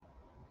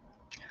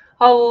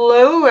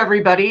Hello,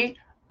 everybody.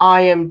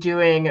 I am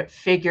doing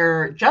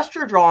figure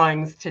gesture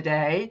drawings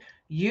today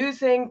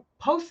using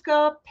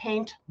Posca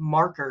paint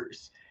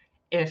markers.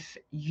 If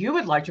you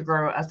would like to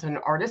grow as an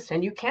artist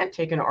and you can't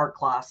take an art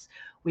class,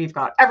 we've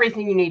got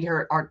everything you need here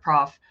at Art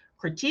Prof: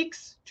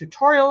 critiques,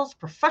 tutorials,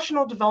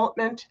 professional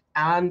development,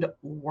 and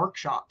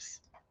workshops.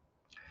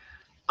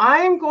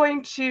 I'm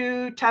going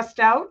to test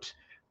out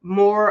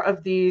more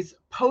of these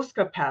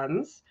Posca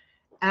pens,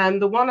 and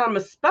the one I'm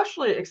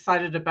especially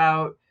excited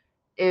about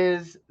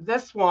is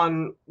this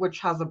one, which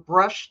has a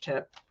brush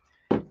tip.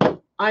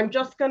 I'm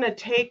just going to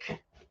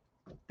take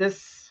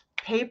this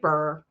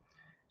paper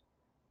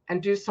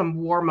and do some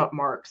warm-up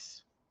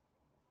marks.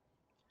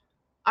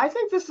 I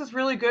think this is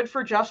really good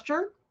for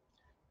gesture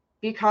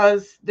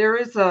because there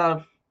is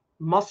a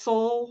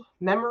muscle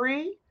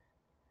memory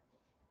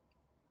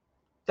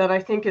that I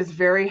think is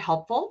very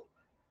helpful.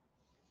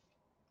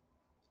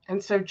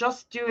 And so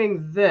just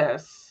doing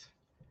this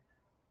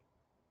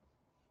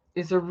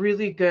is a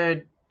really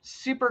good,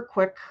 super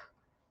quick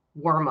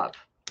warm-up.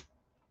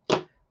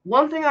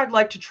 One thing I'd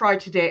like to try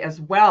today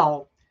as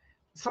well,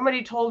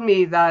 somebody told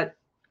me that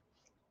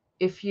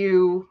if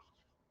you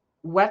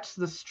wet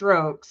the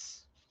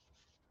strokes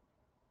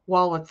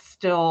while it's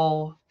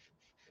still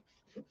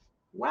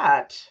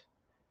wet,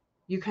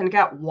 you can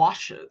get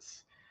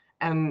washes.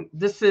 And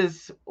this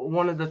is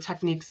one of the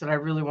techniques that I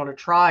really want to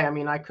try. I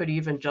mean, I could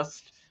even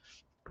just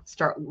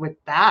start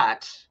with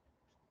that.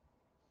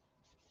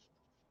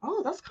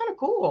 Oh, that's kind of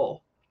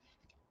cool.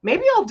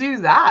 Maybe I'll do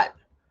that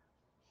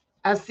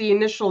as the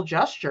initial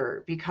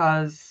gesture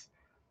because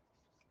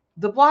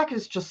the black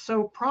is just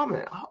so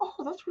prominent. Oh,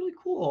 that's really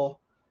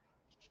cool.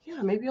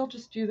 Yeah, maybe I'll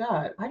just do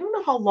that. I don't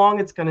know how long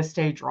it's going to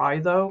stay dry,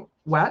 though.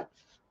 Wet.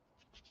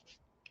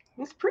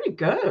 It's pretty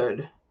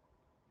good.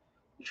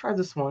 Let me try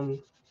this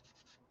one.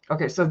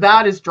 Okay, so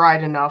that is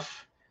dried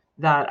enough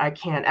that I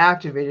can't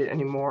activate it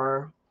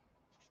anymore.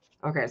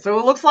 Okay, so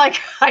it looks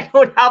like I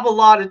don't have a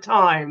lot of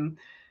time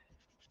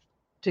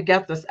to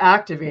get this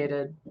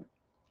activated,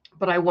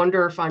 but I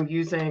wonder if I'm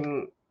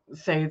using,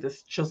 say,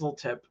 this chisel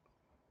tip.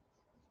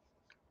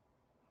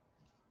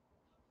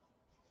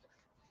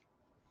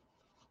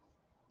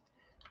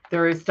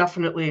 There is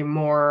definitely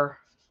more.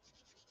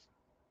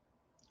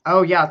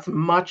 Oh, yeah, it's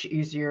much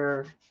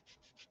easier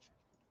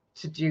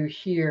to do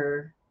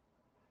here.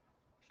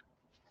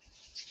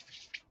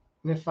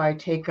 And if I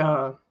take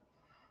a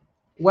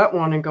wet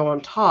one and go on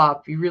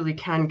top, you really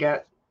can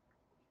get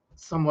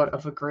somewhat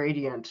of a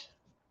gradient.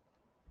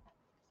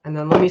 And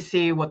then let me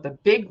see what the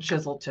big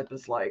chisel tip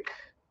is like.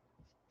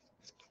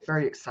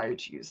 Very excited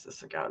to use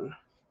this again.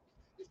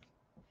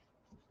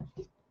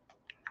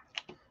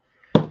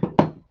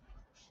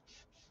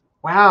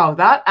 Wow,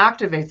 that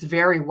activates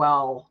very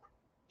well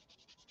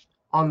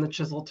on the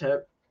chisel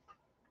tip.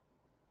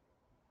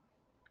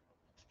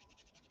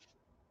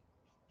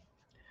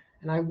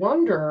 And I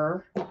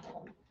wonder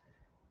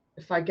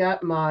if I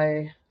get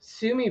my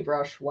Sumi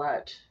brush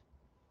wet.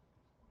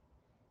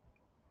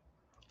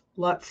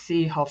 Let's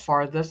see how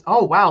far this.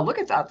 Oh, wow, look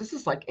at that. This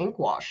is like ink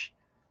wash.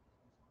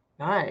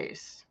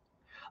 Nice.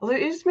 Although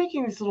it is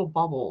making these little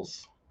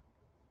bubbles.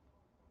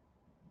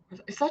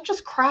 Is that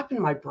just crap in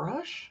my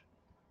brush?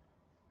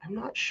 I'm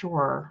not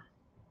sure.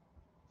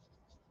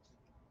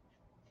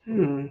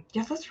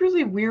 Yeah, that's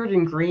really weird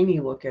and grainy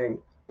looking.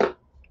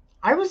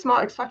 I was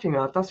not expecting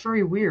that. That's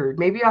very weird.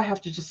 Maybe I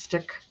have to just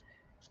stick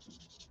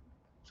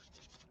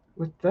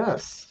with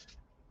this.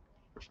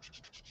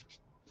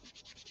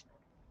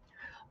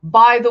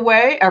 By the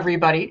way,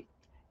 everybody,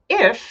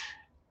 if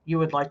you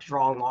would like to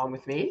draw along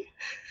with me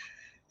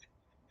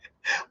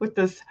with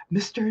this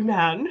mystery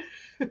man,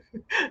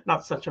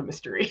 not such a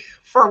mystery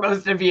for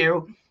most of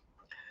you,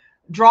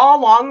 draw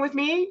along with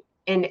me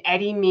in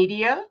Eddy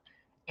Media,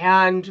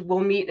 and we'll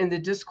meet in the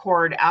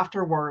Discord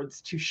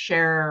afterwards to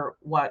share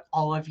what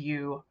all of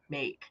you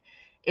make.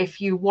 If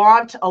you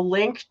want a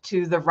link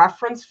to the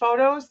reference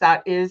photos,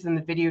 that is in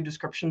the video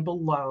description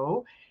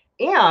below.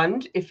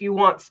 And if you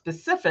want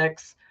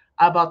specifics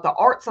about the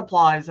art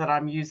supplies that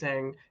I'm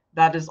using,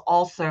 that is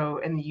also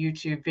in the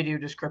YouTube video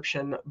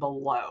description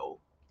below.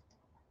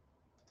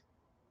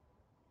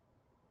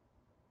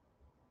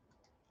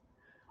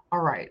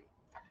 All right.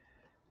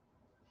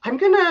 I'm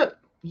going to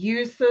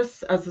use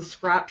this as a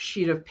scrap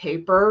sheet of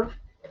paper.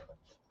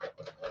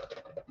 It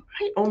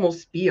might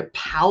almost be a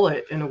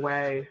palette in a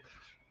way,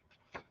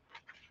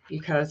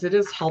 because it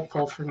is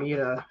helpful for me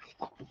to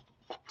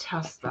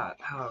test that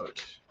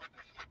out.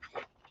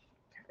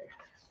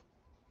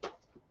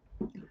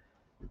 Okay.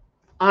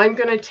 I'm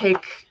going to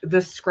take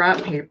this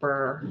scrap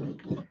paper.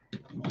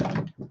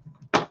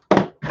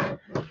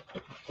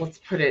 Let's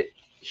put it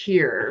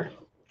here.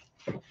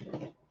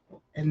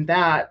 And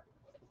that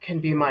can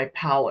be my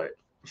palette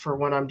for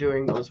when I'm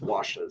doing those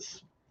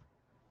washes.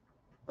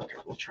 Okay,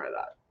 we'll try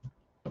that.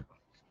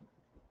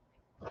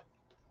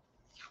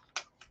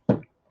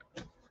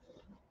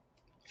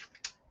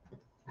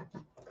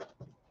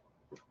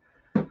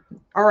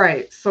 All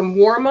right, some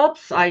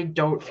warm-ups. I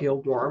don't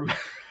feel warm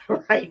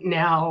right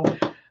now,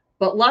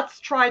 but let's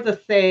try the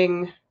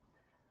thing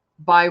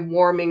by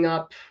warming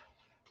up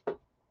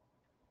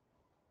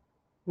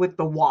with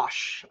the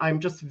wash. I'm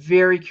just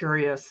very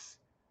curious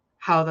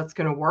how that's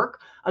going to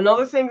work.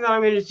 Another thing that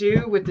I'm going to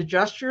do with the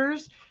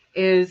gestures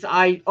is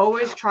I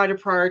always try to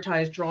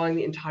prioritize drawing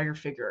the entire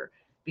figure,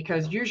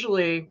 because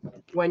usually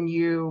when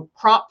you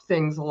crop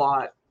things a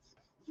lot,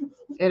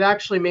 it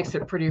actually makes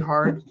it pretty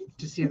hard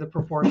to see the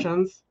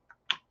proportions.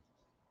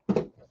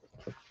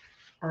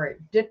 All right,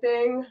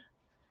 dipping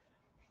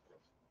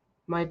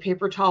my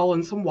paper towel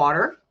in some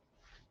water.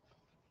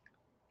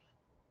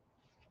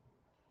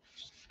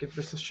 Just give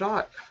this a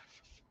shot.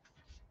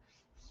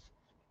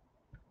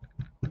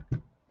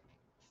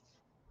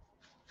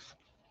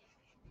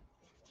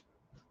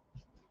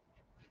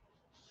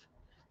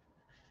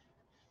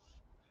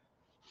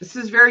 This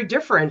is very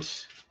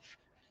different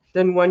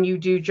than when you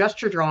do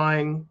gesture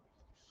drawing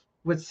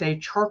with, say,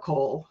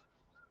 charcoal.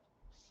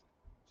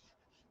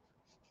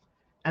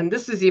 And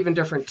this is even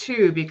different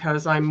too,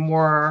 because I'm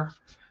more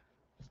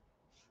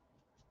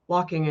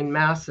blocking in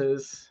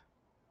masses.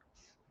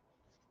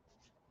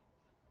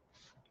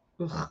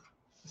 Ugh.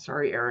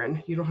 Sorry,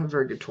 Erin, you don't have a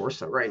very good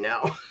torso right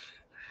now.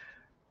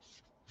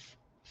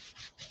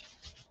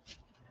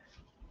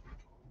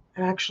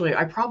 Actually,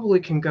 I probably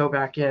can go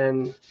back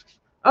in.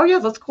 Oh yeah,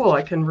 that's cool.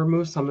 I can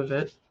remove some of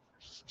it.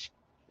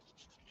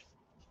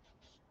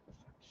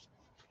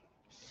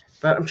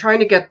 But I'm trying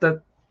to get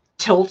the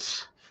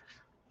tilt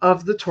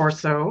of the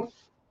torso.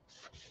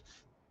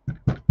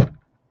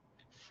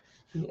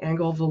 The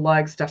angle of the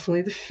legs,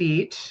 definitely the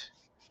feet.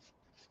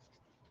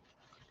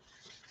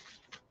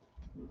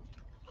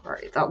 All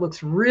right, that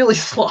looks really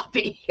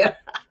sloppy.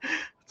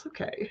 It's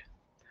okay.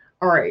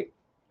 All right.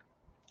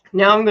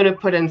 Now I'm going to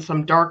put in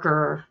some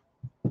darker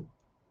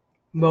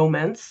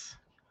moments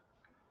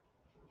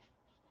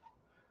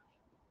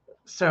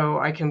so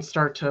I can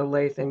start to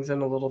lay things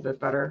in a little bit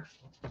better.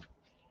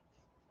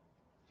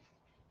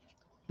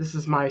 This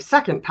is my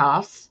second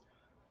pass.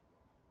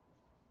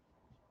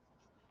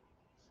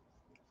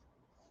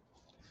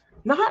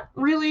 Not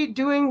really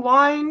doing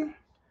line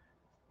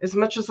as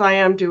much as I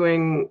am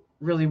doing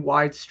really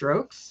wide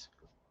strokes.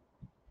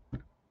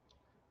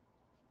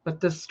 But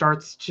this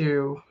starts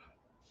to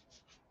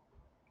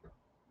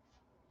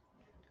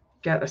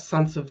get a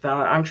sense of that.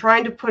 I'm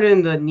trying to put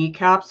in the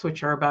kneecaps,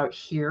 which are about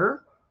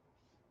here.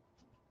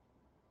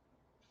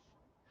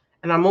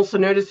 And I'm also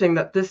noticing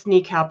that this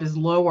kneecap is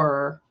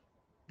lower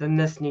than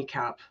this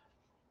kneecap.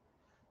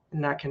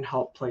 And that can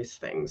help place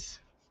things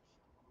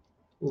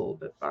a little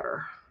bit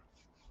better.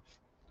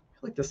 I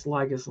feel like this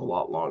leg is a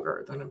lot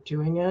longer than I'm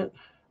doing it.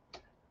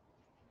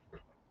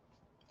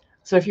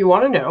 So if you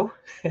want to know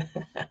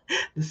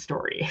the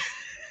story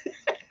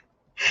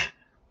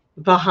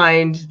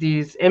behind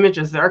these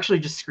images, they're actually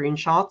just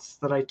screenshots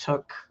that I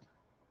took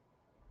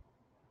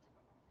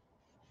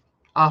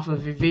off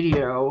of a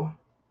video.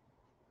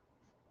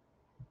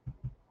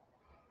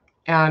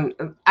 And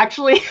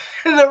actually,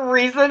 the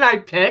reason I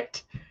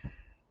picked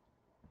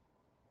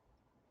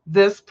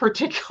this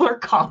particular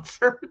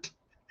concert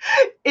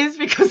is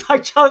because I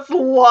just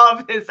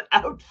love his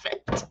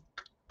outfit.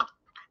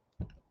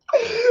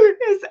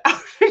 His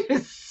outfit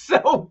is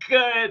so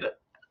good.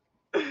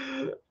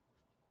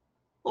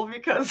 Well,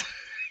 because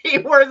he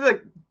wears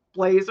a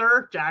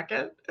blazer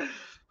jacket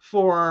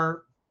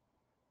for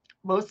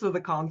most of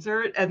the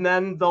concert, and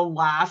then the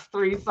last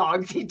 3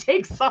 songs he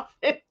takes off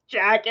his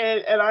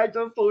jacket, and I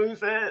just lose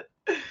it.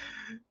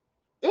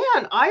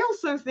 And I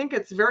also think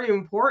it's very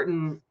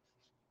important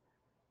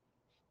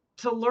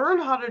to learn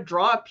how to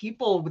draw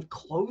people with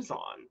clothes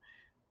on.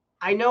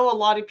 I know a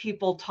lot of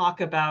people talk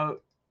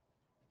about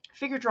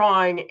figure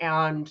drawing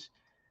and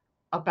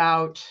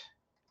about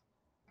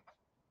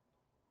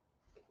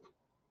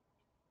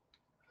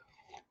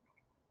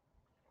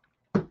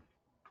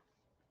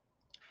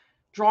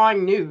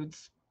drawing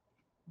nudes,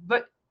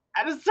 but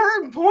at a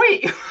certain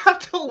point, you have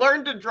to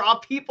learn to draw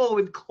people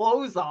with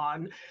clothes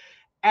on.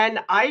 And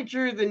I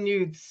drew the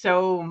nudes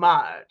so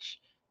much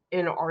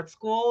in art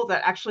school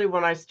that actually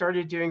when I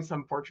started doing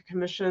some portrait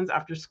commissions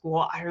after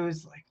school, I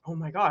was like, oh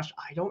my gosh,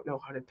 I don't know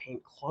how to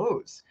paint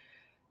clothes.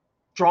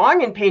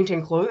 Drawing and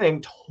painting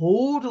clothing,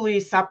 totally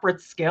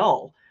separate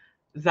skill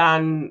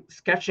than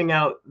sketching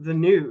out the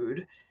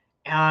nude.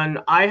 And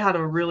I had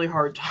a really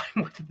hard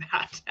time with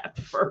that at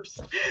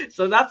first.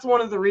 So that's one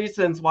of the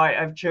reasons why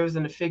I've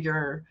chosen a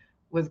figure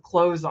with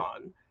clothes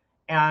on.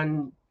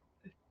 And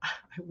I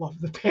love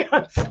the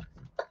pants.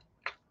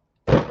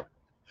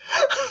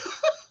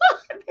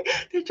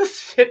 They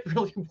just fit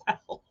really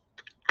well.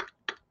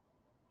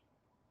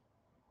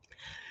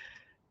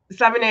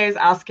 7A is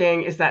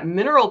asking, is that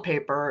mineral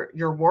paper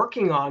you're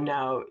working on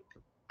now?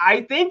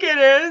 I think it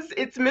is.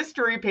 It's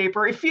mystery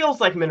paper. It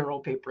feels like mineral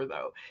paper,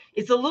 though.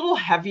 It's a little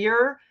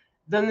heavier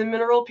than the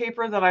mineral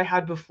paper that I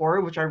had before,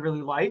 which I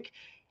really like.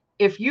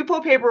 If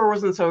Yupo paper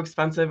wasn't so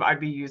expensive, I'd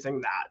be using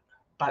that.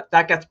 But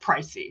that gets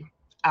pricey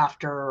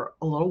after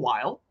a little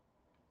while.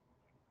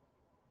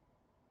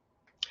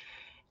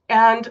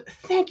 And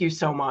thank you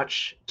so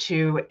much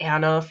to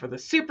Anna for the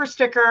super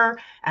sticker,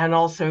 and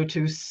also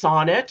to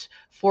Sonnet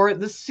for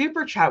the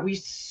super chat. We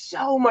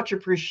so much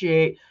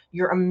appreciate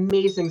your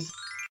amazing.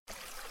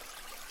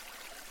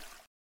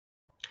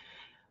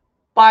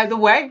 By the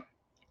way,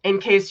 in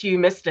case you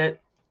missed it,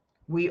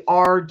 we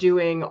are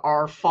doing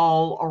our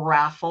fall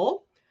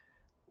raffle.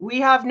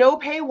 We have no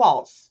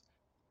paywalls.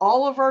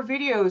 All of our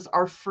videos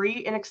are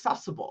free and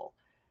accessible.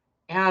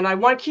 And I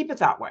want to keep it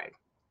that way.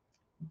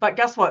 But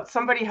guess what?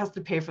 Somebody has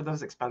to pay for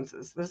those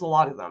expenses. There's a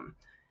lot of them.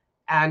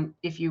 And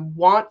if you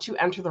want to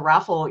enter the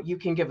raffle, you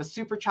can give a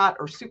super chat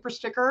or super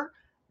sticker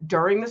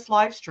during this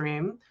live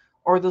stream,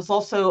 or there's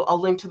also a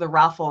link to the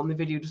raffle in the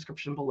video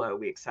description below.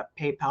 We accept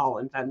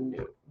PayPal and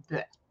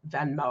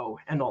Venmo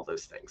and all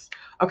those things.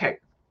 Okay.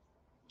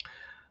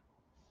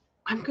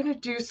 I'm going to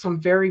do some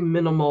very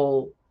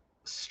minimal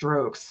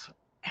strokes,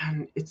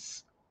 and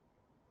it's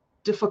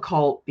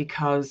difficult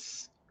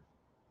because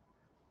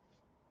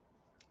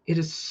it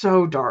is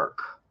so dark.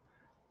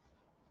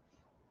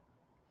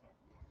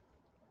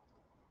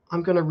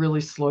 I'm going to really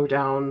slow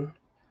down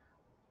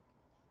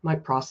my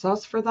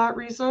process for that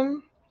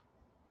reason.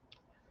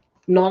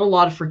 Not a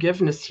lot of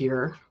forgiveness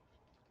here.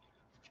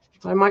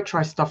 So I might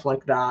try stuff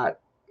like that.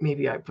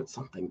 Maybe I put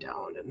something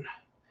down and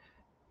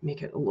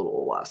make it a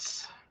little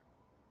less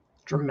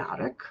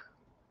dramatic.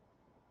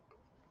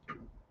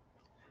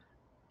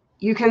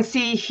 You can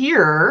see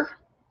here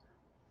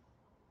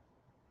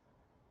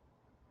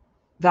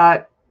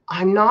that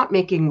I'm not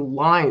making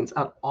lines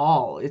at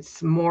all.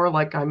 It's more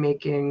like I'm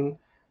making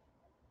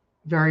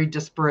very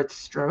disparate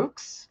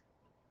strokes.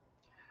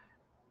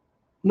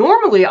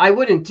 Normally, I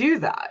wouldn't do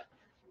that.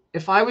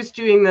 If I was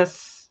doing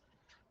this,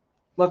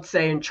 let's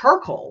say in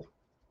charcoal,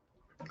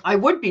 I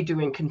would be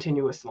doing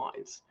continuous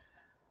lines.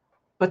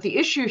 But the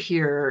issue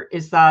here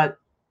is that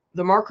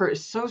the marker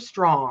is so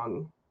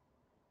strong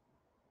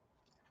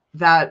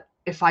that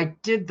if I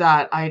did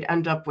that, I'd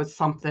end up with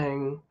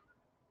something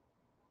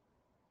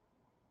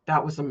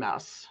that was a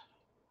mess.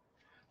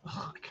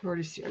 Ugh, I can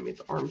already see I made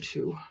the arm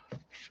too.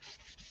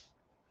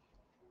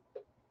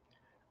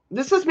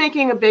 This is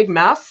making a big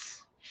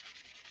mess,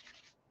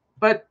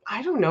 but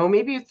I don't know,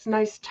 maybe it's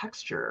nice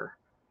texture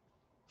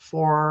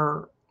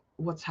for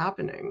what's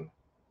happening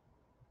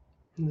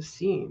in the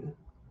scene.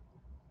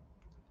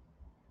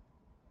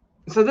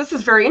 So this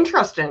is very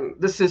interesting.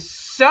 This is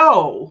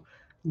so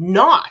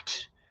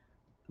not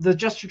the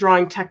gesture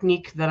drawing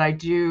technique that I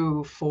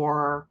do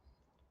for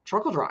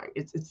charcoal drawing.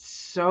 It's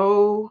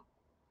so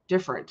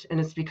different, and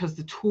it's because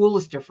the tool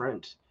is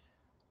different.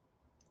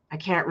 I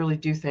can't really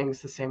do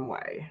things the same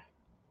way.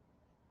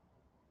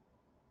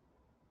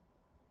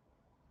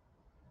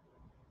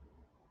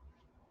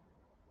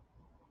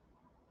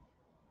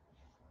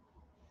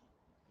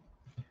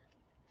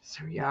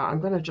 So yeah, I'm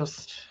going to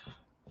just,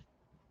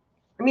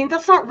 I mean,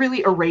 that's not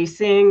really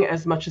erasing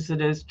as much as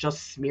it is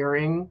just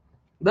smearing.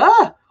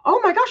 Ah! Oh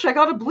my gosh, I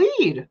got a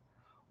bleed.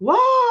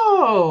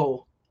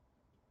 Whoa.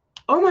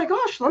 Oh my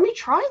gosh, let me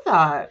try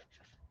that.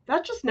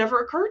 That just never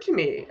occurred to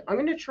me. I'm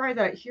going to try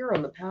that here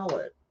on the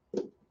palette.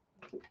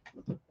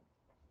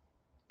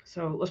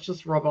 So let's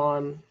just rub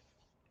on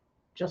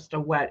just a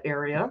wet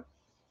area.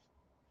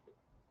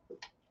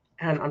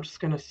 And I'm just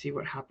going to see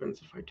what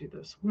happens if I do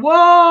this.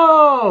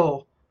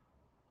 Whoa!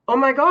 Oh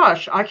my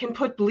gosh, I can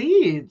put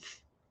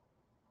bleeds.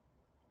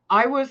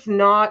 I was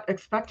not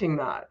expecting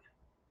that.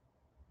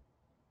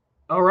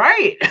 All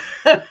right.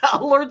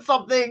 I'll learn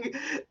something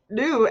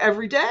new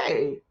every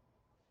day.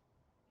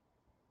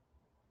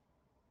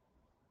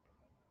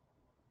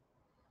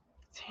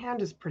 His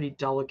hand is pretty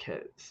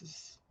delicate. This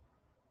is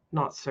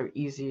not so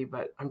easy,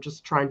 but I'm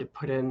just trying to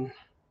put in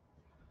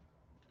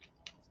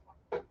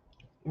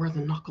where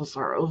the knuckles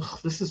are. Ugh,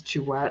 this is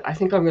too wet. I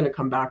think I'm going to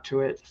come back to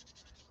it.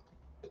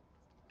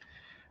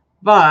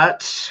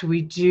 But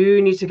we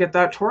do need to get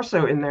that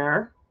torso in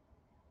there.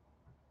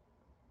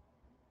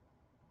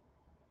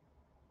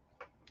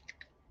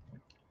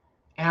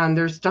 And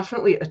there's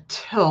definitely a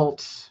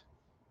tilt.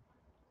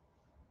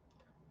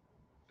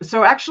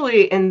 So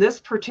actually, in this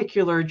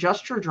particular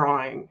gesture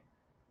drawing,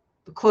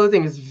 the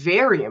clothing is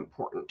very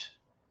important,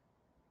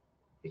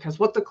 because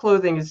what the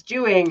clothing is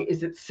doing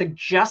is it's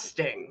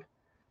suggesting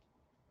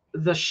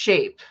the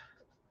shape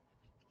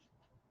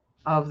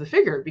of the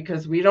figure,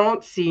 because we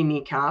don't see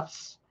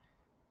kneecaps.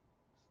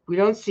 We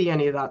don't see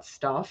any of that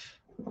stuff.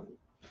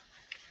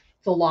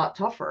 It's a lot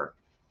tougher,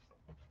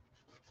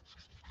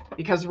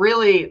 because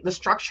really the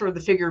structure of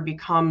the figure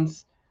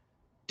becomes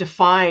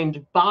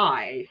defined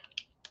by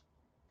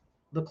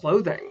the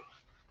clothing.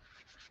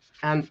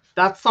 And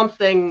that's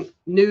something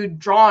nude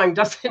drawing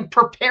doesn't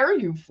prepare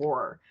you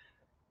for.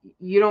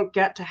 You don't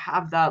get to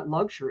have that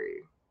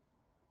luxury.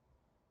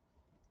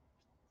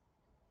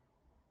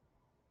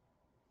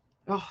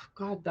 Oh,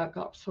 God, that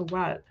got so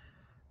wet.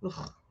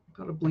 Ugh,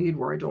 got a bleed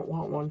where I don't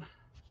want one.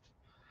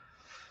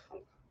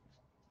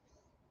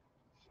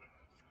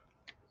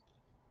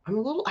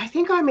 I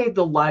think I made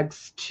the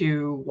legs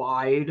too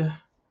wide.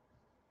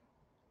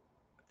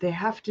 They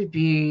have to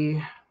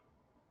be,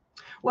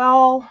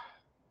 well,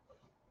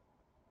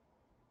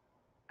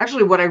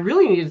 Actually, what I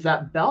really need is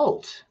that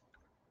belt,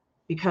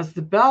 because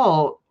the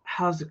belt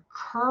has a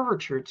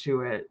curvature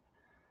to it,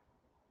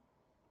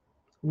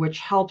 which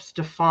helps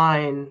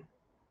define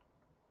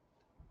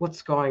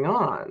what's going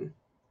on.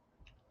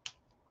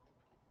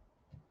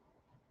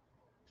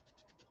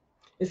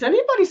 Is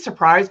anybody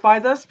surprised by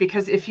this?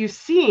 Because if you've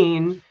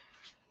seen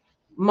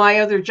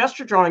my other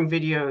gesture drawing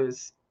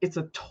videos, it's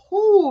a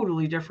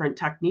totally different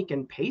technique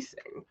and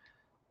pacing,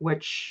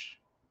 which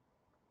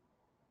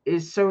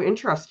is so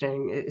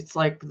interesting. It's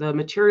like the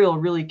material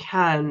really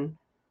can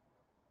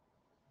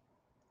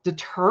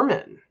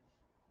determine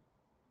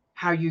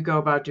how you go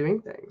about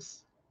doing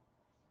things.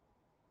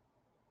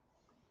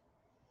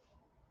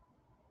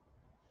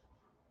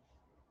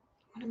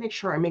 I want to make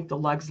sure I make the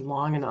legs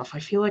long enough. I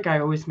feel like I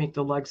always make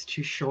the legs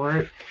too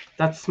short.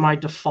 That's my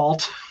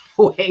default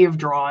way of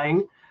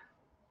drawing.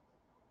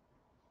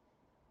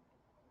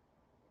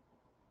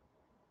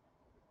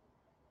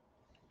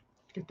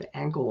 Get the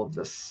angle of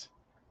this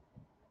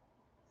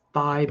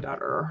thigh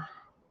better.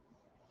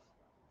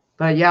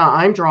 But yeah,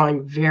 I'm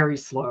drawing very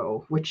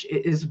slow, which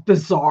is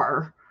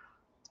bizarre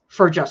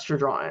for gesture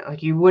drawing.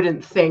 Like, you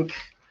wouldn't think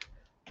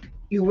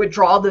you would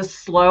draw this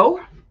slow,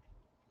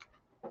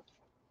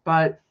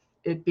 but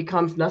it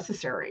becomes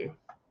necessary.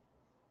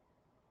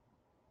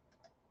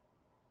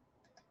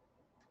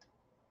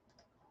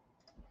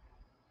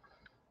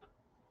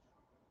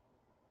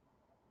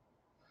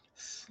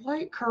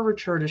 Slight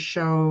curvature to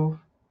show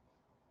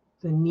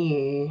the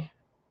knee.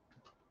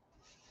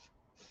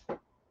 I'm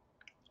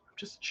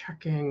just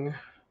checking.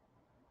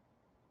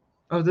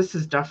 Oh, this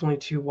is definitely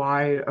too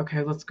wide.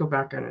 Okay, let's go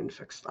back in and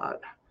fix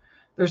that.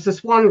 There's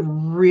this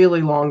one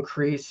really long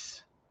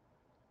crease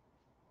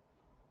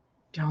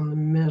down the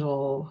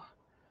middle.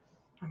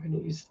 I'm going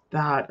to use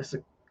that as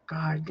a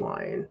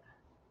guideline.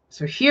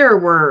 So here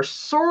we're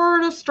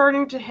sort of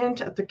starting to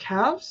hint at the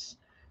calves,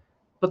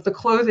 but the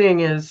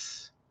clothing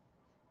is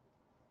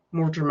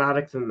more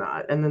dramatic than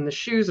that. And then the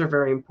shoes are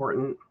very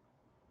important,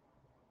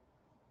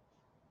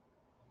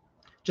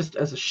 just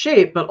as a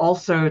shape, but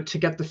also to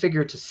get the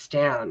figure to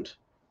stand.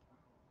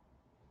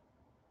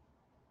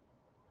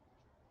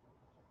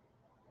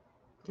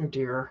 Oh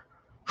dear.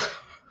 That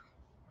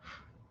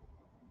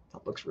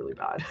looks really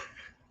bad.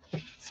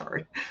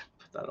 Sorry.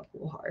 Put that up a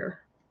little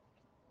higher.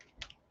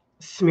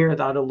 Smear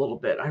that a little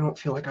bit. I don't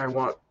feel like I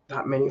want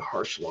that many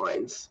harsh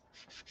lines.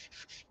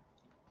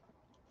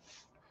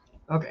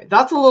 Okay,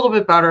 that's a little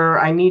bit better.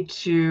 I need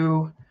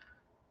to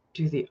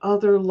do the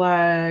other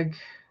leg.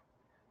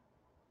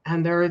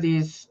 And there are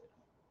these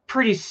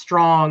pretty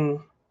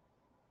strong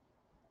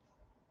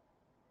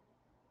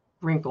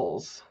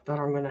wrinkles that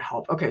are going to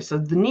help. Okay, so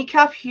the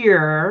kneecap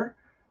here,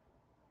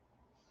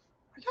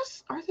 I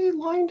guess, are they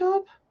lined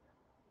up?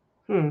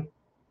 I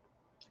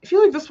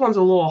feel like this one's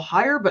a little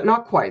higher, but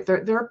not quite.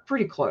 They're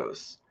pretty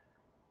close.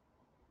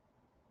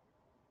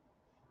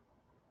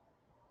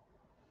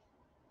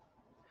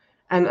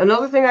 And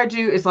another thing I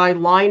do is I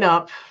line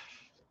up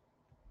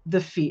the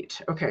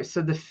feet. Okay,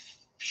 so the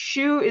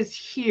shoe is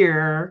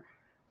here.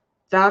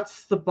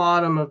 That's the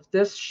bottom of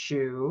this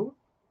shoe.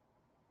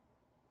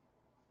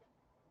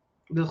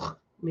 Ugh,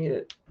 made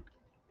it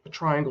a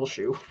triangle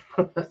shoe.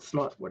 That's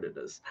not what it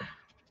is.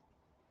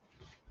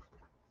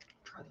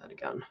 Try that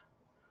again.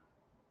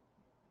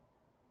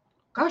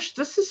 Gosh,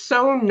 this is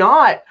so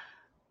not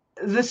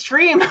the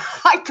stream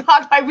I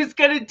thought I was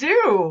going to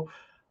do.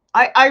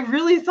 I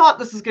really thought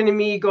this was going to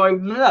be going,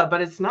 bleh, but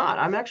it's not.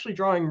 I'm actually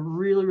drawing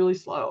really, really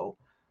slow.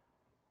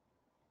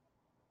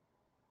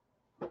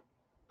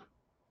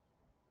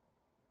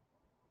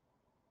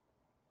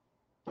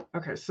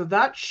 Okay, so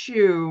that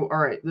shoe, all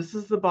right, this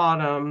is the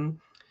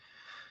bottom.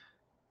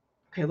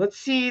 Okay, let's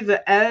see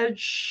the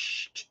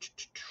edge.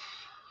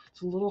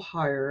 It's a little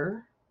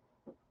higher.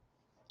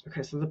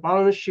 Okay, so the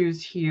bottom of the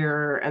shoe's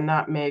here, and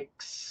that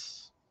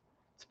makes,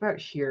 it's about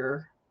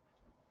here,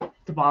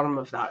 the bottom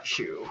of that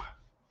shoe.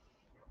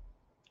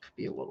 Could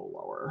be a little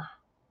lower.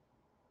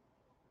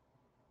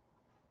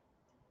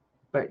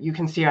 But you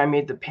can see I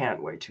made the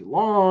pant way too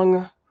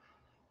long.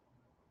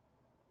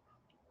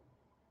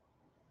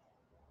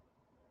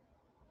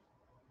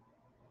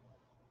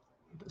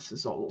 This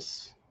is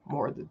almost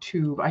more the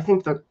tube. I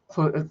think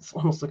it's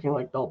almost looking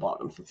like bell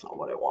bottoms. That's not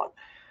what I want.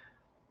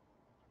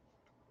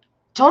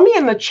 Tell me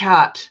in the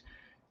chat,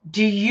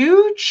 do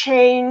you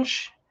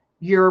change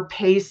your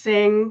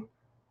pacing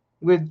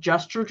with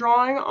gesture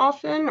drawing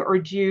often, or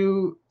do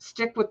you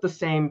stick with the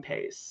same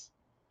pace?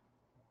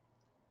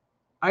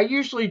 I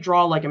usually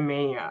draw like a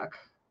maniac.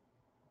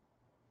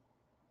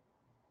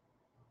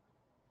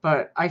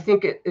 But I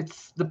think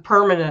it's the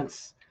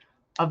permanence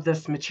of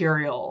this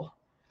material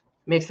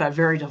makes that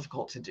very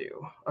difficult to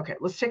do. Okay,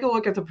 let's take a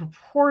look at the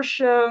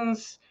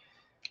proportions.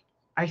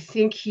 I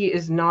think he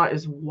is not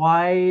as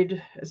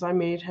wide as I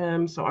made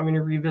him, so I'm going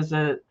to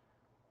revisit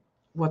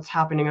what's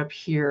happening up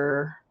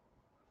here,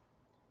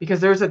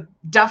 because there's a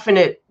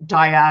definite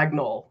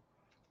diagonal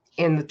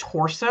in the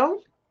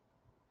torso.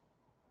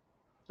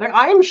 Like,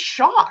 I am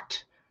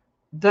shocked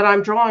that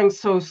I'm drawing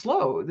so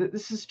slow.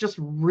 This is just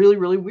really,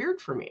 really weird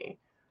for me.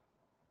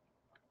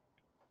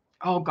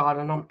 Oh God,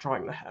 and I'm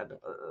drawing the head.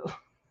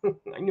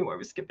 I knew I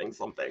was skipping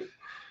something.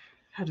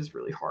 Head is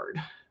really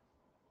hard.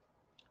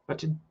 But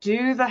to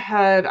do the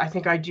head, I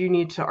think I do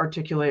need to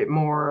articulate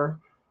more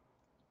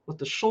what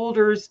the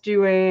shoulder's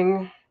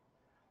doing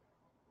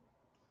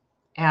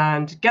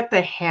and get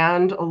the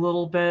hand a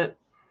little bit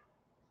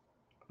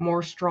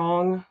more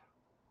strong.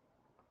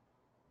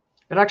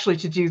 But actually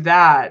to do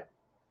that,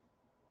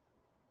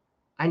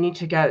 I need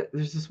to get,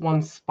 there's this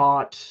one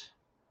spot,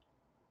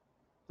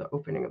 the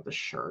opening of the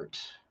shirt.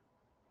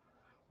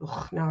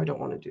 Ugh, now I don't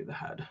want to do the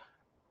head.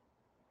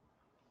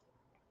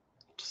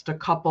 Just a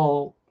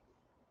couple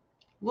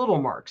little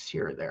marks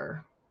here or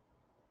there.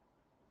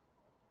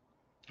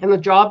 And the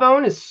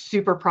jawbone is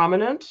super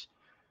prominent.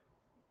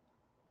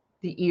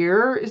 The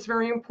ear is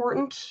very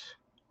important.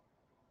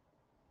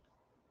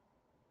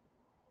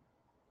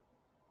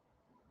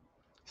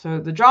 So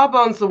the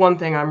jawbone's the one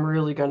thing I'm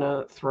really going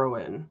to throw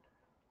in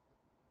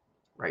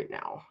right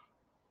now.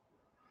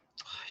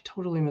 I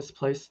totally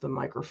misplaced the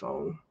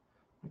microphone.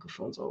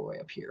 Microphone's all the way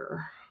up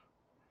here.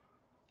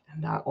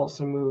 And that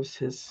also moves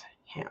his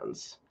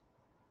hands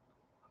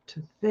up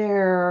to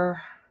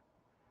there.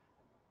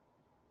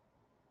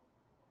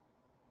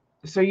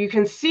 So you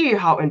can see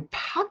how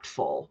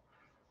impactful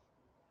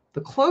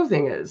the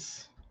clothing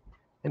is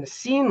in a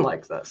scene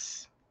like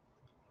this.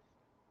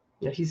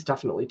 Yeah, he's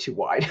definitely too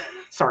wide.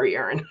 Sorry,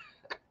 Aaron.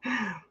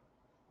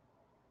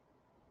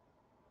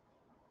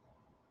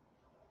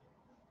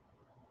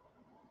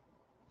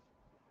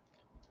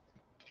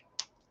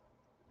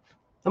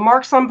 The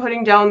marks I'm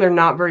putting down, they're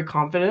not very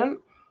confident.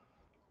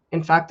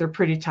 In fact, they're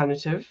pretty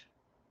tentative.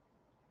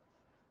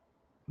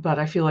 But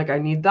I feel like I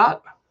need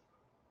that.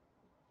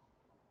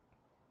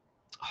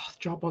 Oh, the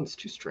jawbone's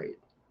too straight.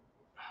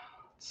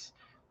 Let's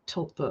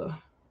tilt the...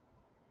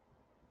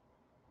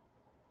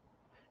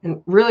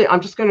 And really,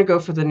 I'm just going to go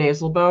for the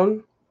nasal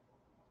bone.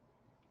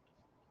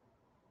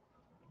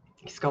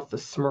 He's got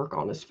this smirk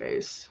on his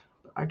face.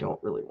 But I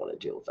don't really want to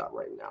deal with that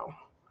right now.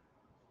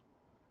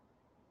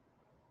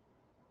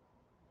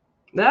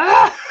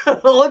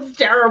 Ah, looks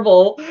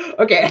terrible.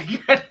 Okay,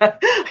 I gotta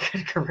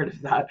get rid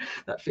of that.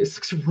 That face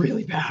looks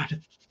really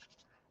bad.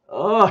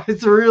 Oh,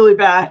 it's really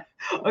bad.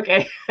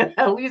 Okay,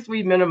 at least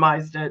we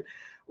minimized it.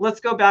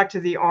 Let's go back to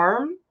the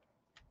arm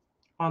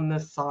on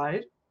this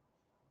side.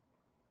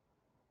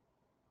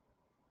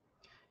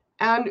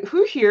 And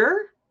who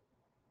here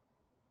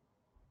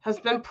has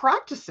been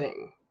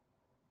practicing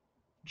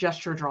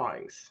gesture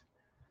drawings?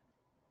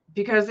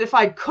 Because if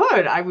I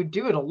could, I would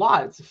do it a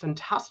lot. It's a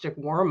fantastic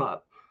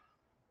warm-up.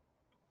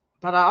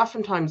 But I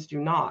oftentimes do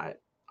not.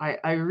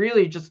 I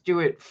really just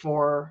do it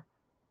for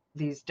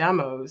these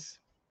demos.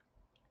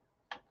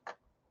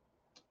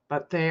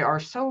 But they are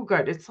so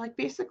good. It's like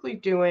basically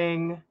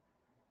doing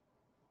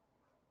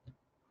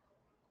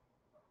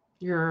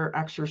your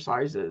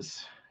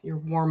exercises, your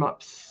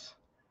warm-ups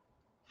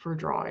for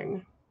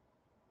drawing.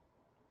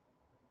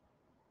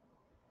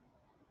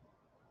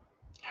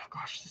 Oh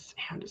gosh, this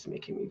hand is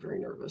making me very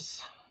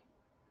nervous.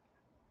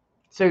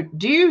 So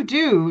do you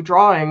do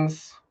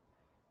drawings,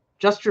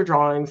 gesture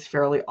drawings,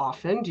 fairly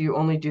often? Do you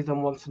only do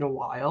them once in a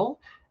while?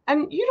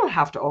 And you don't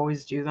have to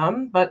always do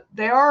them, but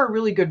they are a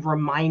really good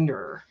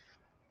reminder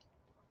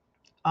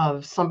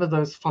of some of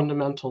those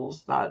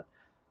fundamentals that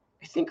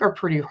I think are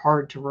pretty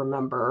hard to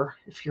remember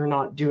if you're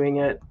not doing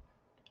it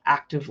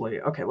actively.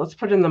 Okay, let's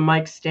put in the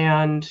mic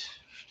stand,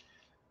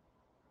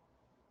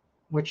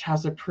 which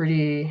has a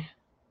pretty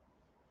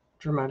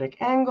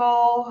dramatic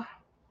angle.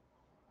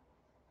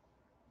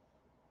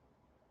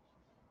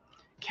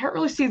 Can't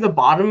really see the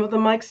bottom of the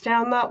mic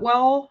stand that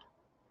well,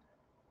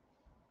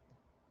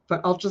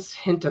 but I'll just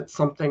hint at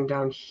something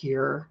down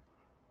here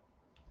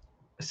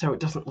so it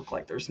doesn't look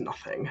like there's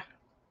nothing.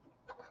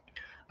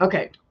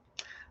 Okay,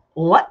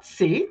 let's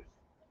see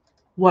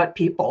what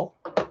people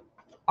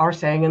are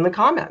saying in the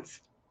comments.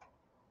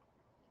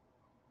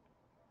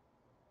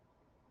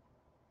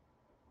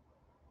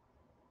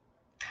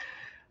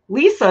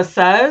 Lisa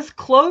says,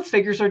 clothes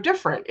figures are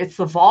different. It's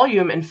the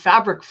volume and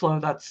fabric flow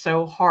that's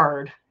so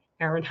hard.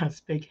 Aaron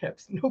has big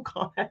hips. No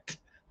comment.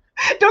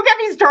 Don't get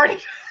me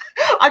started.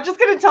 I'm just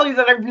going to tell you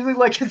that I really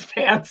like his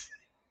pants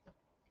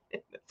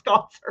in this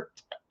concert.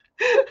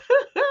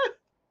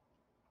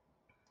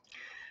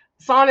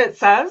 Sonnet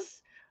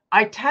says,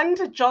 I tend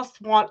to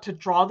just want to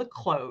draw the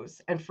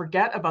clothes and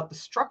forget about the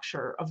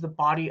structure of the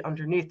body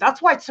underneath.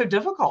 That's why it's so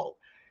difficult.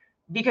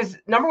 Because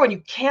number one,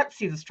 you can't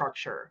see the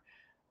structure.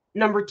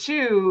 Number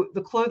two,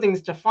 the clothing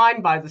is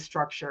defined by the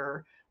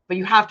structure, but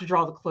you have to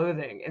draw the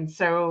clothing. And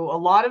so a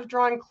lot of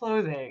drawing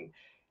clothing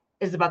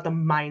is about the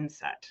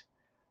mindset.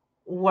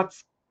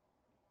 What's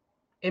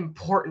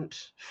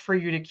important for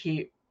you to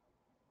keep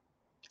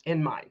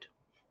in mind.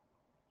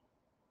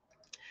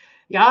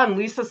 Yeah, and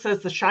Lisa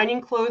says the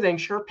shining clothing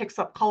sure picks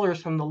up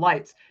colors from the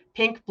lights.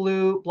 Pink,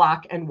 blue,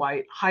 black, and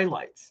white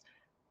highlights.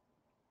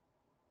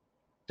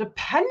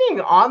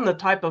 Depending on the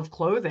type of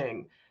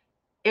clothing,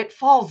 it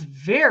falls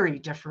very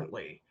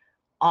differently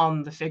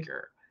on the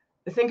figure.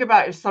 Think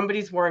about if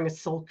somebody's wearing a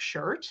silk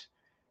shirt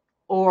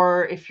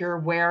or if you're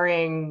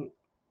wearing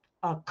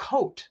a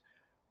coat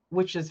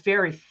which is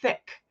very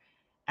thick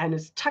and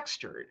is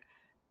textured.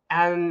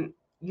 And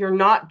you're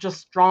not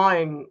just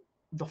drawing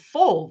the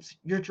folds,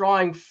 you're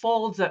drawing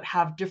folds that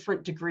have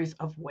different degrees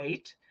of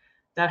weight,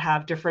 that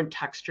have different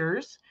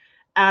textures.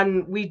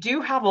 And we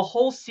do have a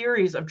whole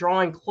series of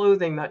drawing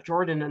clothing that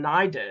Jordan and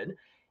I did.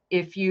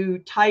 If you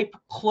type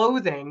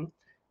clothing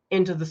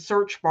into the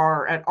search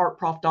bar at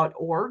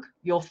artprof.org,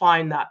 you'll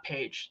find that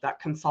page that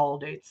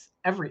consolidates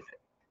everything.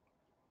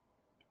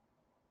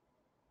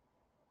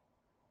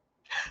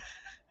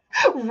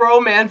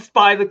 Romanced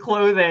by the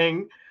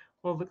clothing.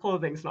 Well, the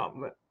clothing's not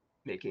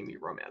making me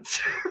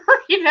romance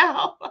right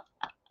now.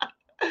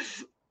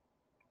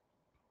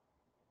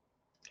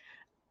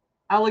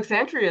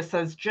 Alexandria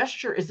says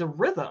gesture is a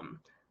rhythm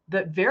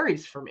that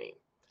varies for me.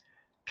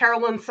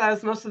 Carolyn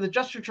says most of the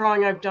gesture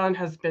drawing I've done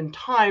has been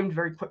timed,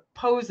 very quick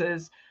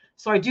poses.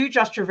 So I do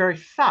gesture very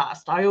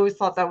fast. I always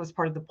thought that was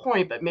part of the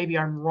point, but maybe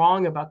I'm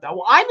wrong about that.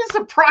 Well, I'm as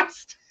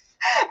surprised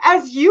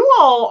as you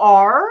all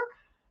are.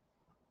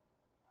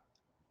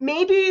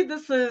 Maybe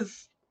this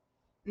is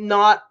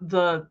not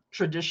the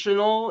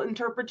traditional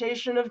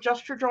interpretation of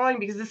gesture drawing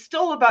because it's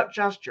still about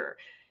gesture.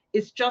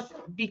 It's just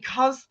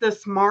because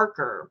this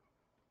marker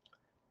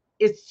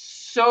is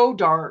so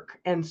dark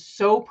and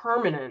so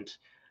permanent,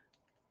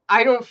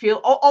 I don't feel,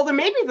 although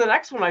maybe the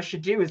next one I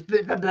should do is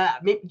blah, blah, blah.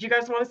 Do you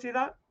guys want to see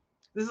that?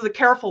 This is a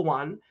careful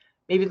one.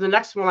 Maybe the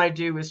next one I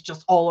do is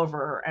just all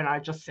over and I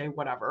just say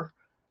whatever.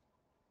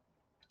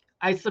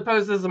 I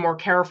suppose this is a more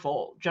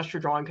careful gesture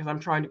drawing because I'm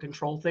trying to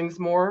control things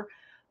more.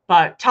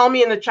 But tell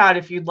me in the chat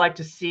if you'd like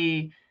to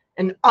see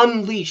an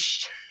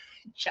unleashed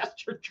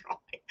gesture drawing.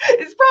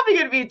 It's probably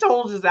going to be a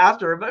total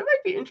disaster, but it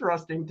might be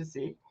interesting to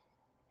see.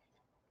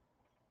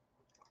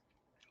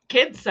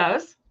 Kid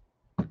says,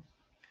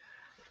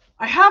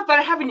 I have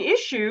an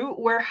issue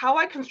where how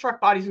I construct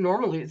bodies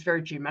normally is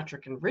very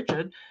geometric and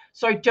rigid,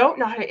 so I don't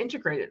know how to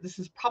integrate it. This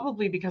is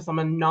probably because I'm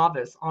a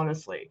novice,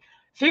 honestly.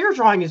 Figure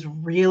drawing is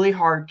really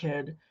hard,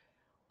 kid.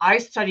 I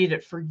studied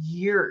it for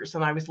years,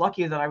 and I was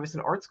lucky that I was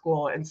in art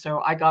school, and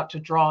so I got to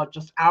draw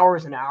just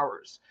hours and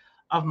hours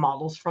of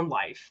models from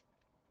life.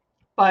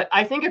 But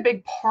I think a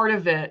big part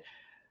of it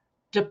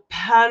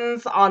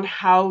depends on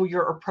how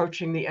you're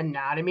approaching the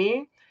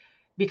anatomy,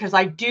 because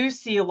I do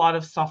see a lot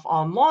of stuff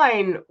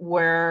online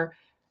where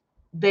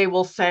they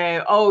will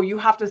say, oh, you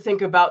have to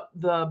think about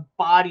the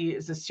body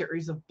as a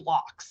series of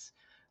blocks.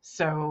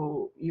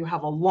 So you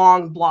have a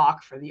long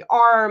block for the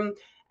arm,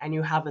 and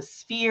you have a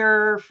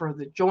sphere for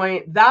the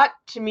joint. That,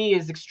 to me,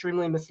 is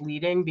extremely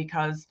misleading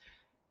because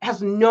it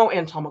has no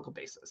anatomical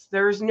basis.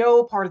 There's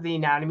no part of the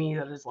anatomy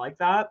that is like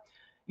that.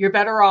 You're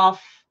better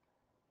off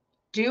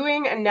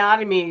doing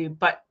anatomy,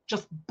 but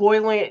just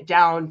boiling it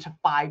down to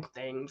 5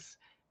 things,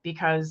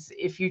 because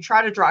if you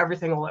try to draw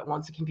everything all at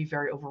once, it can be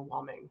very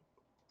overwhelming.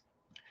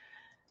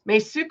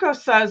 Meisuko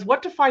says,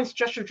 what defines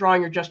gesture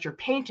drawing or gesture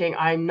painting?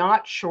 I'm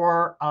not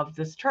sure of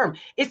this term.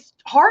 It's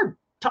hard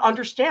to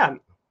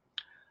understand.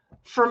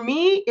 For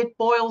me, it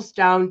boils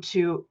down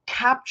to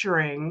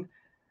capturing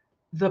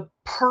the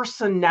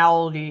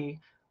personality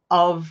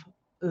of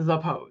the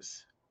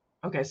pose.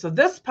 Okay, so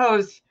this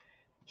pose,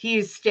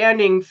 he's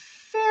standing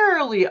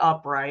fairly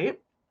upright,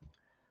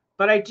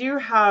 but I do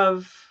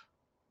have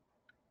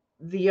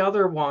the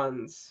other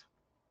ones.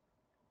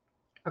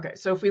 Okay,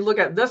 so if we look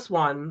at this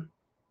one,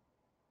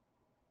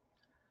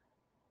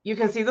 you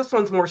can see this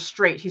one's more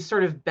straight. He's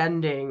sort of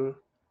bending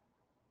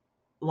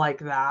like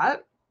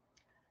that.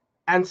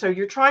 And so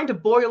you're trying to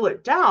boil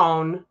it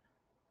down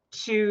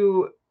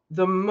to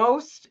the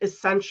most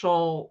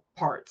essential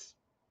parts.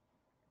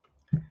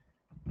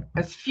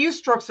 As few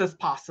strokes as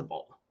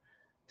possible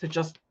to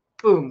just,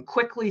 boom,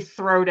 quickly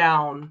throw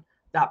down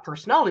that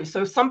personality.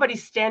 So if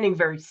somebody's standing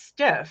very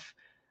stiff,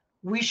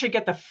 we should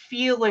get the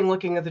feeling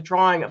looking at the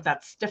drawing of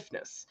that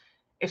stiffness.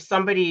 If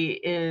somebody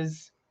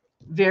is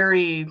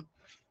very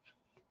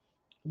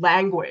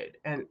languid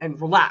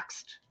and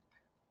relaxed,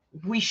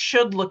 we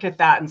should look at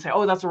that and say,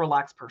 oh, that's a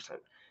relaxed person.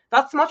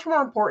 That's much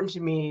more important to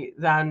me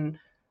than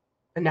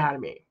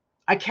anatomy.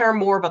 I care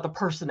more about the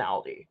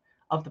personality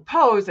of the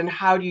pose and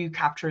how do you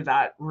capture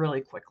that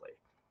really quickly.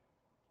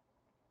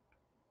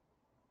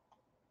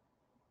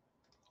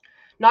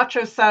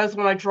 Nacho says,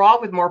 when I draw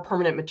with more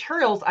permanent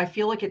materials, I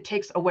feel like it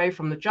takes away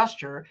from the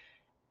gesture.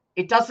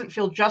 It doesn't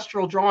feel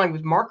gestural drawing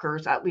with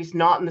markers, at least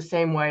not in the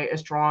same way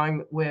as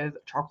drawing with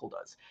charcoal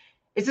does.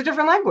 It's a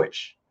different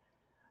language.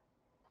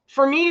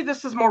 For me,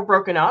 this is more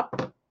broken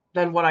up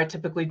than what I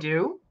typically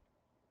do.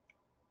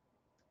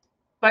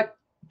 But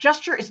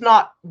gesture is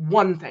not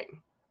one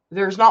thing.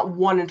 There's not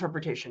one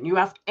interpretation. You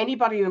ask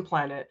anybody on the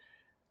planet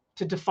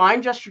to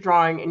define gesture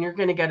drawing, and you're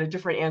going to get a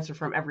different answer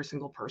from every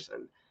single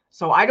person.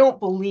 So I don't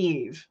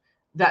believe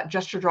that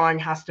gesture drawing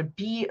has to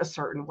be a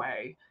certain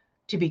way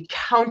to be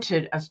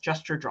counted as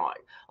gesture drawing.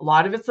 A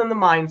lot of it's in the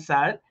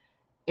mindset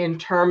in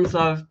terms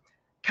of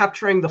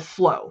capturing the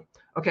flow.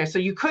 Okay, so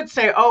you could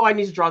say, oh, I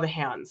need to draw the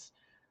hands.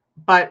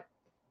 But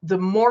the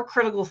more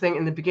critical thing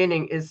in the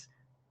beginning is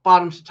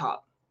bottom to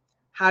top.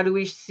 How do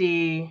we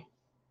see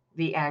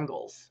the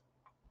angles?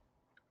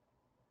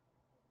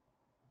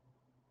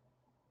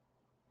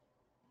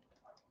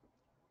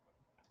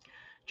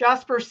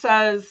 Jasper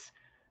says,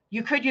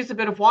 you could use a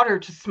bit of water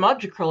to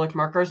smudge acrylic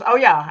markers. Oh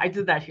yeah, I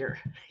did that here.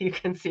 You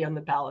can see on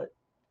the palette.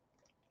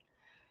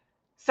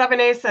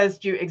 7A says,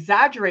 do you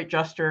exaggerate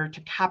gesture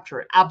to capture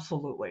it?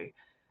 Absolutely.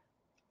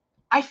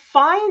 I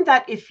find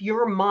that if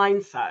your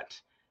mindset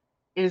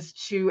is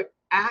to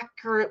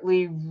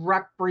accurately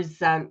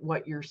represent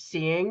what you're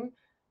seeing,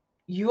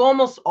 you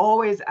almost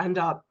always end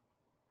up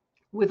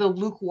with a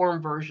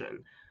lukewarm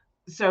version.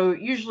 So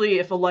usually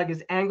if a leg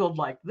is angled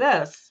like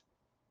this,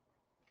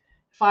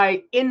 if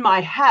I, in my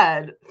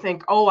head,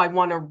 think, oh, I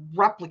want to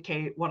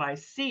replicate what I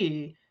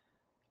see,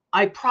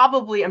 I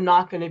probably am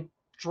not going to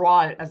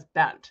draw it as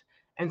bent.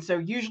 And so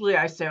usually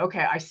I say,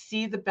 okay, I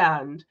see the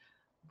bend,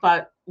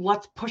 but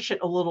let's push it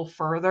a little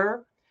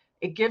further.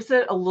 It gives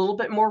it a little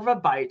bit more of a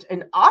bite.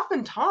 And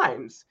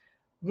oftentimes,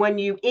 when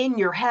you in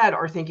your head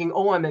are thinking,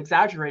 oh, I'm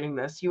exaggerating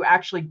this, you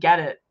actually get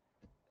it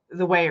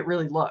the way it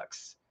really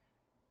looks.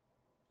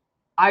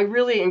 I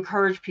really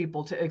encourage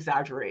people to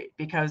exaggerate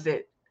because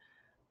it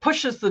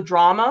pushes the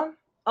drama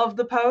of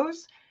the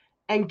pose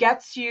and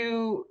gets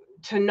you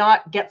to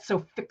not get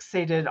so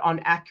fixated on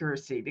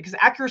accuracy, because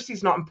accuracy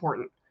is not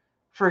important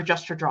for a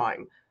gesture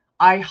drawing.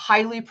 I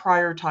highly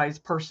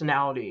prioritize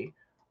personality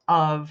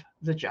of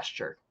the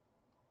gesture.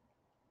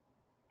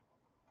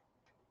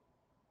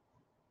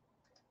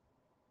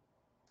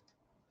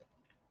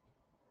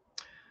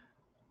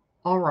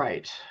 All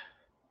right.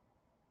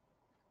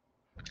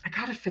 I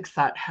gotta fix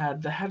that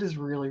head. The head is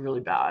really, really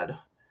bad.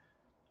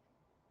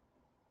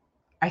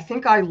 I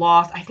think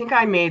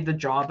I made the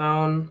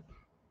jawbone.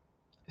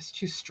 It's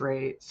too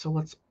straight. So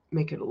let's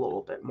make it a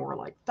little bit more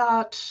like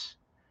that.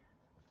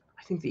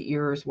 I think the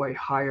ear is way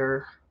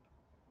higher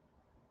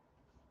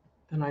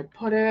than I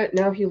put it.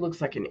 Now he looks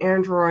like an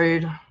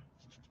android.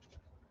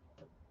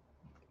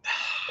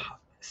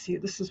 See,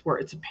 this is where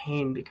it's a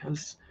pain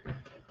because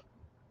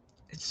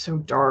it's so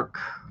dark.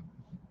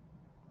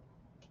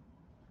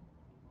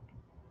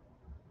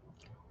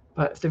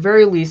 But at the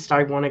very least,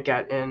 I want to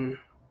get in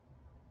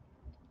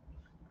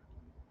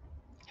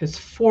his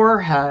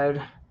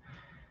forehead.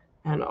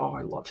 And oh,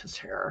 I love his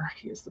hair.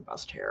 He has the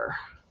best hair.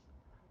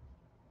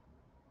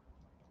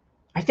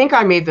 I think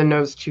I made the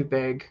nose too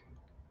big.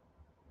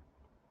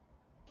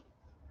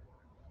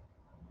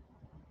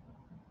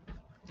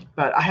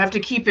 But I have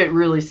to keep it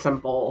really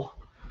simple.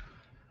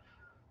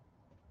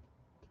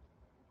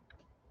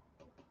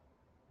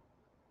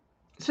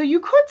 So you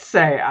could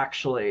say,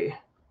 actually,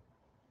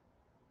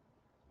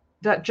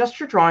 that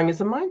gesture drawing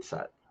is a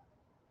mindset.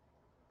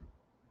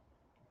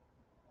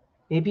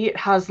 Maybe it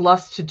has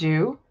less to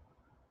do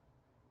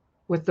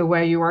with the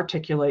way you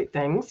articulate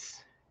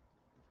things.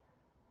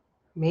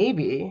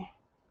 Maybe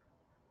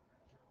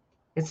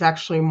it's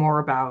actually more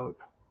about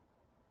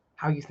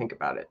how you think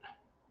about it.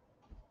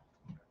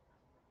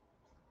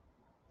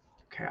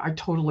 Okay, I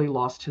totally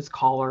lost his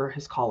collar.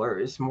 His collar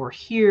is more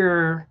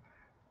here.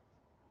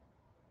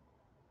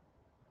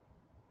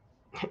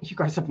 You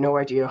guys have no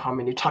idea how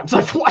many times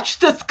I've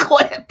watched this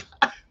clip.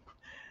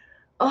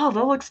 Oh,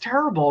 that looks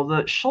terrible.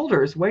 The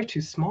shoulder is way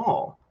too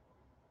small.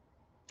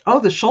 Oh,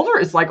 the shoulder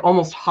is like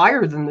almost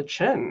higher than the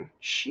chin.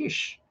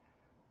 Sheesh.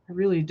 I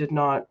really did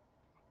not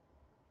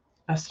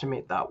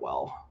estimate that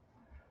well.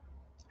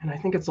 And I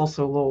think it's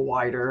also a little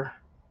wider.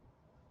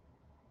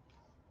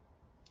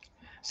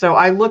 So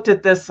I looked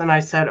at this and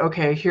I said,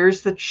 okay,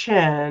 here's the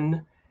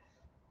chin.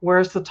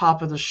 Where's the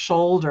top of the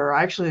shoulder?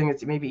 I actually think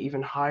it's maybe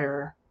even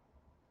higher.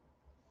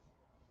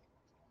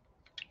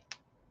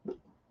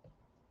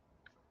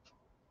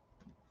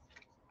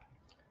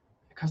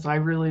 Because I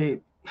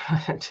really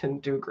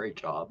didn't do a great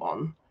job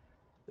on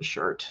the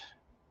shirt.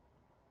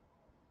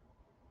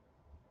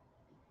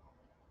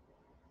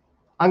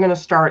 I'm going to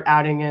start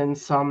adding in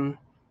some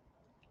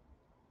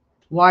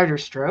wider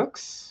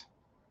strokes.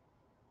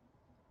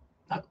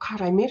 Oh,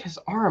 God, I made his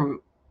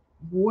arm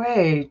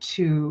way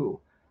too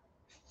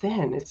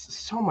thin. It's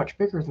so much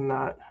bigger than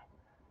that.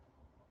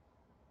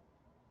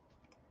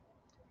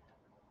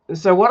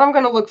 So what I'm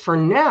going to look for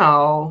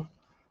now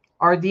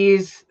are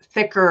these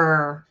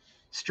thicker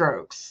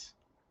strokes.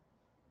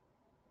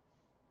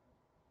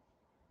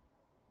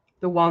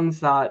 The ones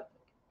that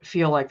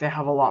feel like they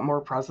have a lot more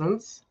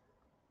presence.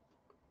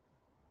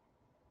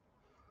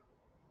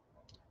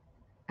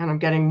 And I'm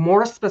getting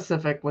more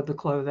specific with the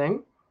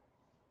clothing.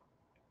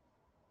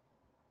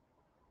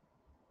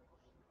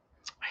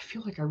 I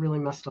feel like I really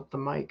messed up the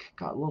mic.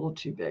 Got a little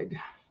too big.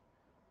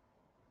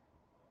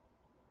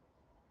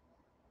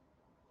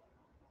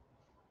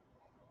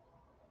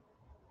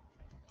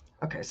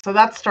 Okay, so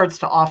that starts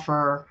to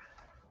offer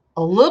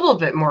a little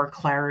bit more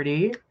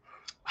clarity.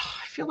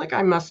 I feel like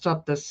I messed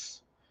up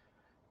this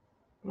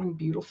one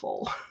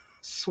beautiful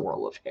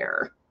swirl of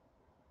hair.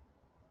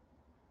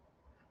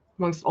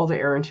 Amongst all the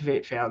Aaron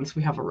Tveit fans,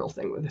 we have a real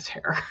thing with his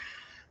hair.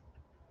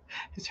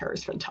 His hair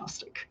is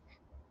fantastic.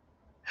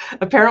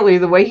 Apparently,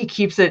 the way he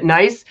keeps it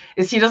nice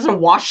is he doesn't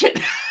wash it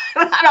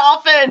that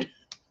often.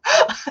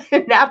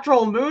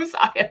 Natural mousse?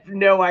 I have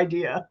no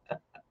idea.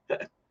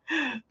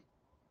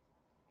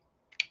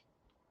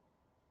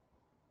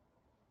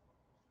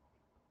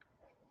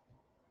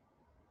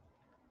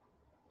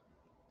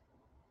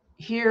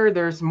 here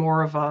there's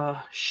more of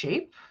a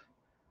shape,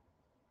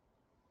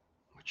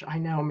 which I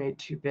now made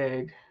too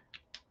big.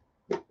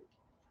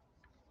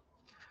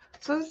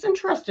 So it's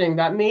interesting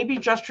that maybe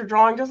gesture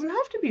drawing doesn't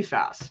have to be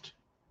fast.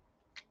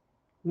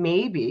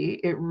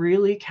 Maybe it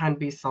really can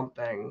be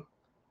something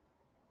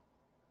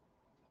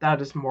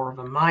that is more of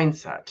a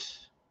mindset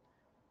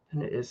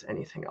than it is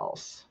anything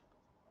else.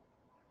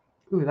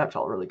 Ooh, that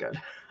felt really good.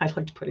 I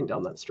liked putting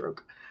down that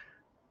stroke.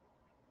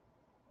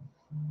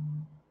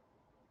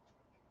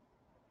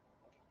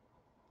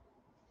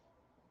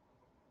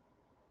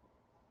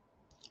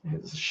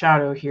 There's a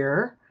shadow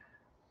here,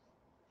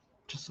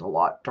 just a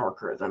lot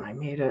darker than I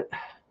made it.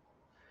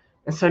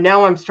 And so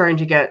now I'm starting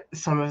to get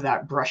some of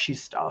that brushy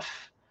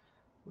stuff,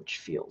 which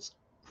feels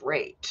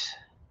great.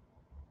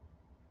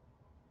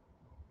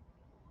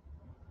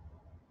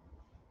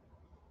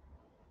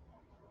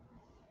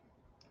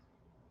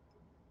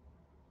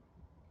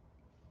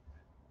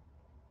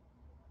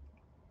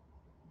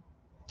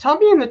 Tell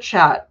me in the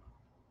chat,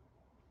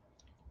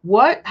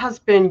 what has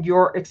been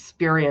your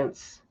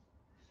experience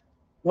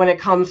when it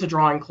comes to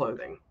drawing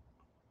clothing?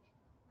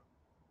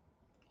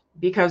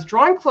 Because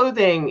drawing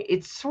clothing,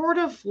 it's sort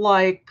of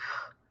like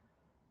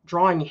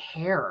drawing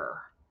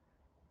hair.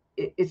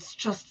 It's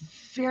just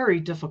very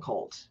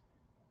difficult.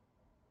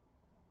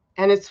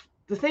 And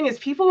the thing is,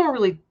 people don't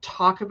really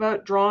talk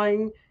about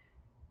drawing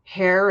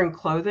hair and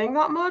clothing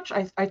that much.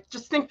 I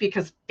just think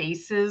because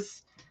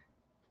faces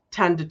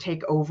tend to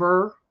take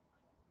over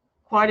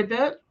quite a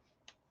bit.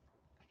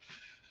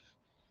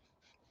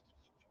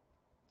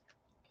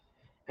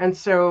 And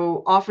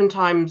so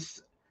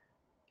oftentimes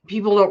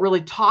people don't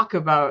really talk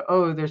about,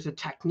 oh, there's a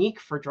technique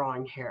for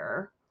drawing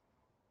hair.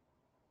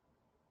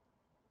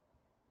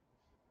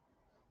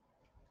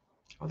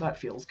 Oh, that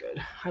feels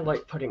good. I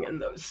like putting in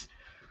those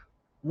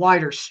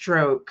wider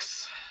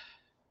strokes.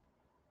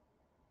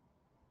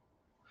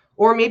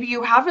 Or maybe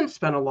you haven't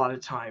spent a lot of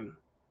time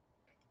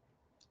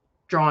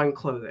drawing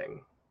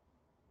clothing.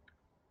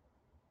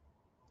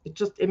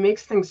 It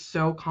makes things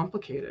so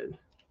complicated.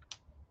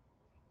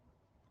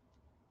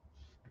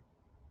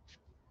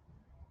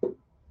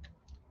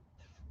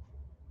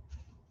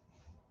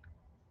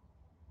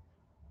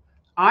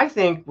 I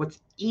think what's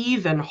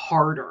even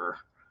harder,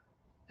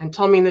 and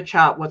tell me in the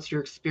chat what's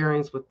your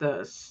experience with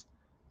this,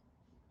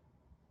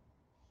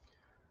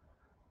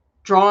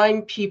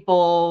 drawing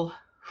people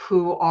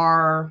who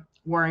are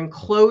wearing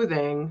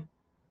clothing,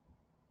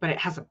 but it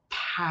has a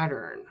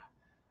pattern.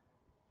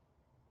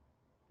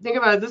 Think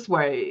about it this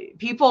way.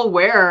 People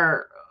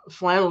wear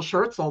flannel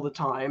shirts all the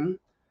time,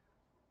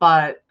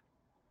 but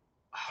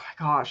oh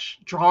my gosh,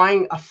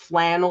 drawing a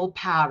flannel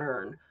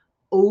pattern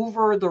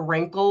over the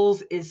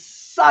wrinkles is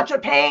such a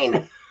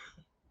pain.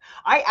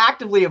 I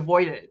actively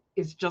avoid it.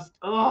 It's just,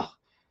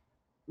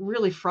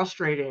 really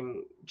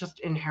frustrating, just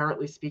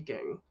inherently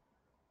speaking.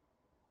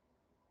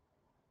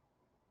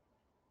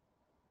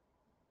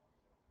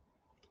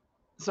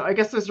 So I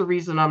guess there's a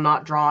reason I'm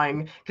not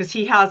drawing, because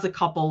he has a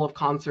couple of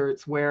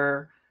concerts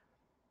where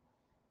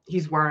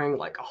he's wearing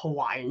like a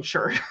Hawaiian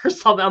shirt or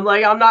something. I'm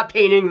like, I'm not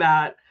painting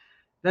that.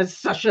 That's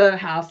such a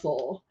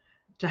hassle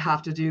to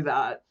have to do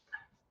that.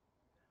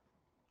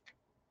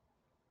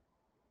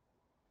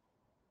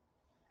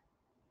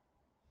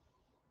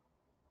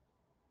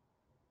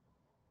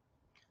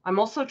 I'm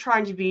also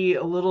trying to be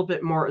a little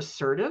bit more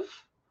assertive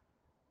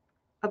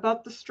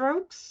about the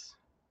strokes.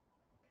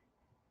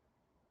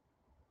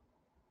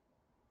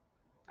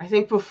 I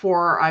think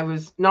before I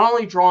was not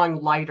only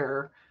drawing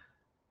lighter,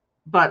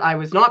 but I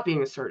was not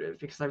being assertive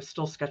because I was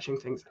still sketching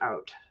things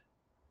out.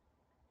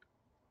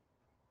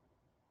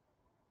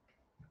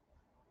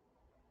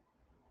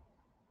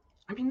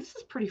 I mean, this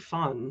is pretty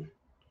fun.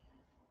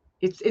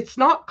 It's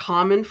not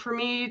common for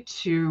me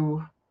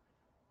to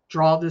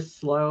draw this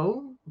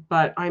slow,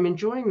 but I'm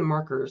enjoying the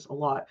markers a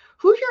lot.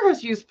 Who here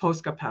has used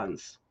Posca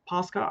pens?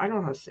 Posca? I don't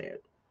know how to say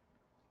it.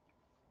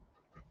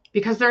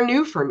 Because they're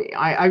new for me.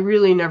 I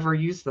really never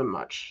use them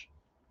much.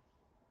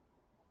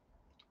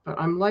 But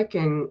I'm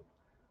liking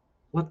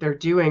what they're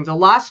doing. The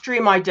last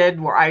stream I did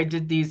where I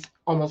did these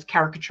almost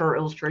caricature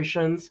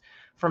illustrations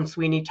from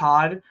Sweeney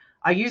Todd,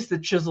 I used the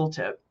chisel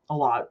tip a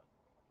lot.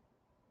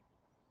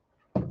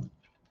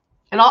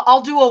 And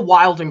I'll do a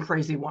wild and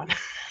crazy one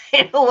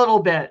in a little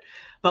bit.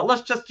 But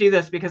let's just do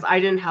this because I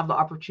didn't have the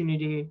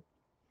opportunity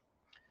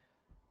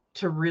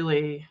to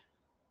really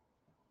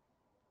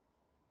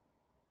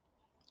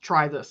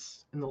try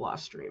this in the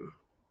last stream.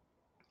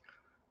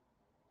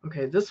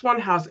 Okay, this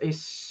one has a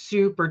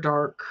super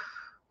dark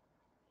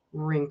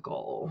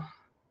wrinkle.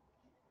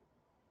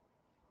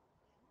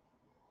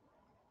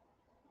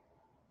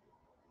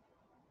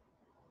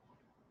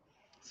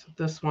 So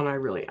this one I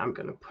really am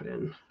going to put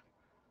in.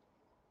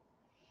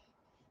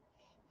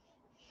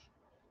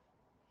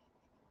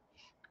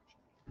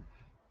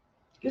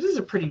 This is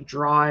a pretty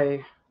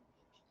dry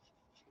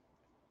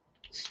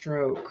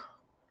stroke.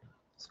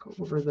 Let's go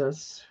over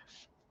this.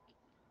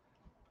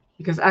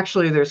 Because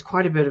actually there's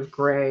quite a bit of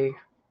gray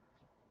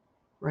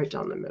right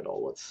down the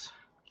middle. Let's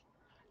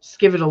just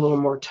give it a little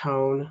more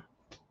tone.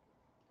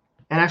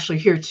 And actually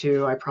here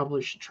too, I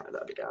probably should try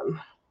that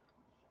again.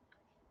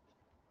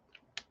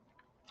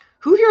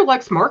 Who here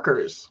likes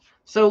markers?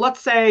 So let's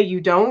say you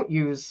don't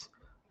use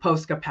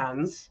Posca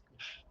pens.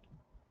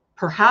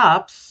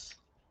 Perhaps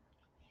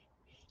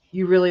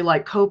you really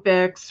like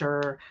Copics,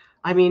 or,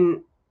 I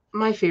mean,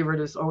 my favorite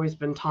has always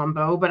been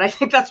Tombow, but I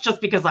think that's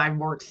just because I have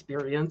more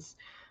experience.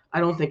 I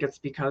don't think it's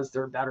because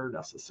they're better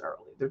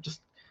necessarily. They're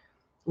just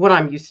what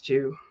I'm used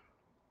to.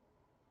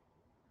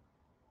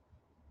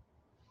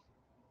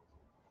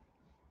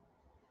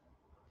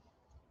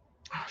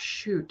 Oh,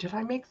 shoot. Did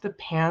I make the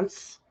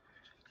pants?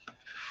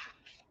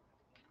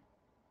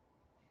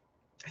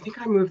 I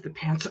think I moved the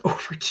pants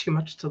over too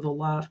much to the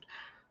left.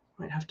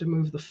 Might have to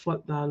move the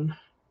foot then.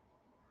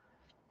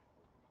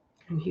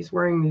 And he's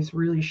wearing these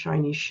really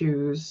shiny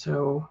shoes,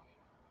 so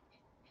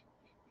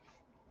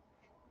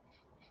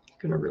I'm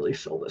going to really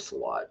fill this a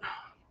lot.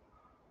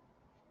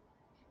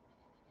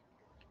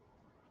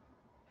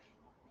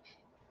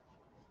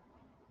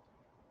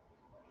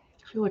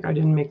 I feel like I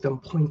didn't make them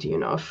pointy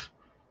enough.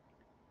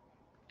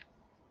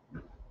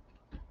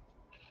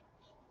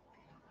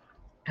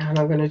 And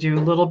I'm going to do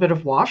a little bit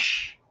of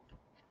wash.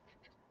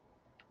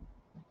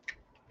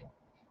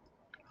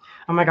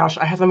 Oh my gosh,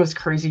 I had the most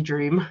crazy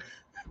dream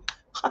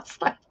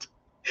last night.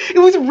 It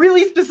was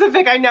really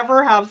specific. I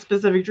never have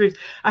specific dreams.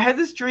 I had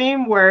this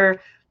dream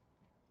where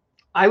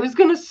I was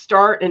going to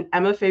start an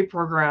MFA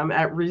program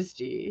at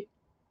RISD,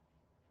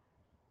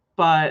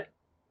 but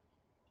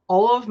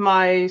all of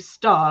my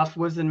stuff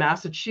was in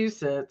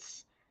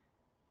Massachusetts,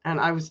 and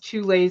I was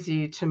too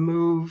lazy to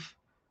move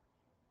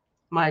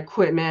my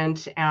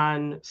equipment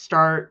and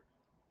start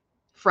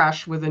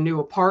fresh with a new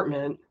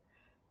apartment.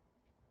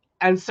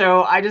 And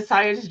so I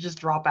decided to just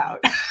drop out.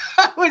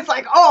 I was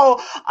like,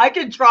 oh, I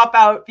could drop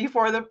out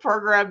before the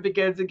program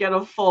begins and get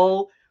a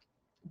full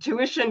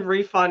tuition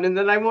refund, and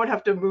then I won't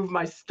have to move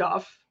my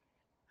stuff.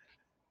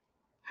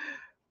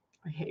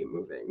 I hate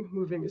moving.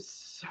 Moving is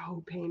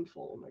so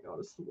painful. Oh my God,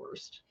 it's the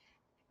worst.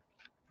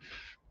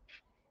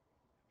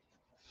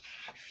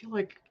 I feel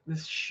like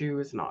this shoe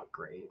is not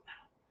great.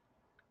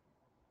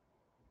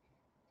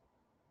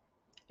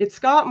 It's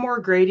got more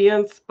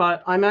gradients,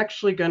 but I'm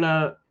actually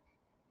gonna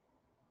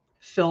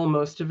fill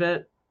most of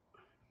it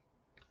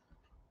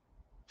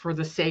for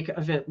the sake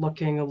of it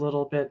looking a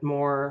little bit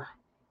more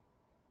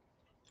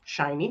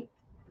shiny.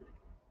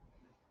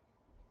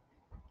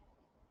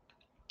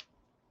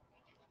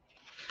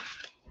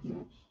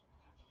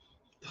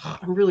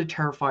 I'm really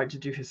terrified to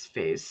do his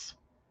face.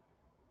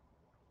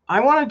 I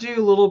want to do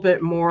a little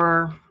bit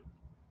more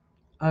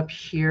up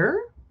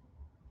here.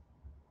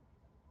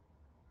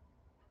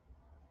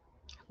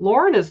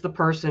 Lauren is the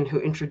person who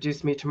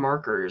introduced me to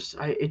markers.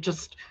 I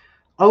just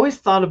always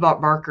thought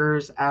about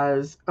markers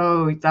as,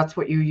 oh, that's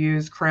what you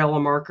use,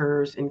 Crayola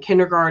markers in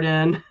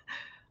kindergarten.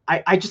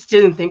 I just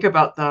didn't think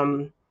about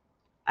them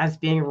as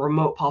being a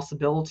remote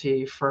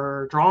possibility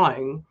for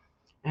drawing.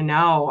 And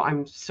now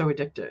I'm so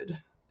addicted.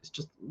 It's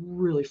just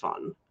really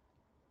fun.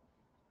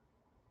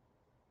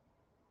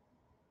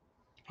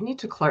 I need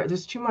to clarify.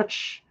 There's too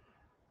much.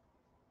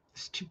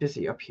 It's too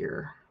busy up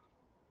here.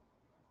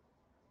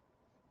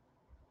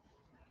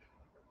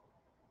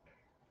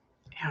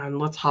 And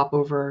let's hop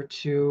over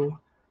to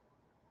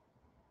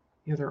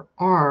the other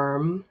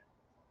arm.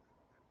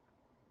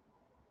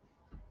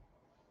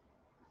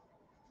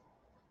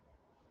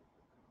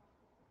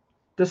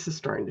 This is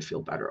starting to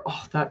feel better.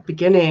 Oh, that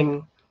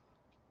beginning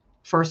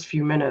first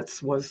few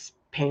minutes was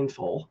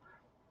painful.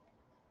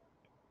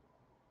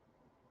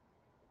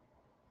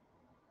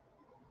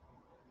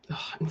 Ugh,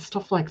 and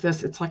stuff like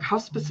this, it's like, how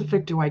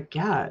specific do I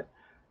get?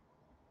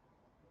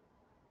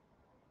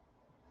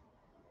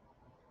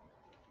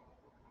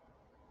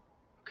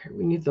 Okay,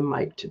 we need the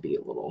mic to be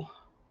a little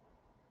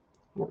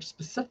more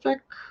specific.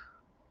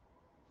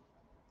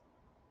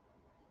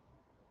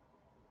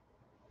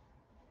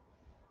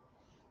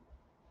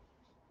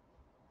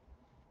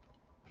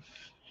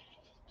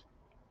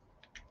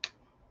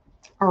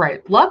 All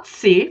right, let's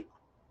see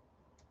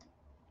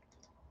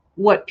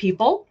what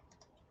people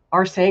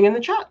are saying in the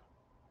chat.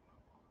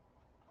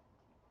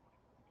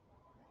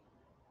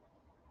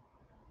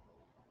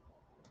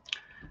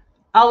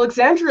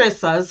 Alexandria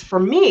says, for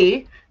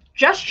me,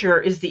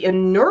 gesture is the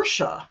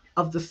inertia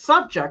of the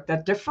subject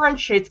that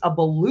differentiates a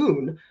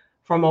balloon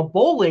from a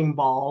bowling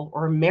ball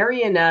or a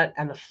marionette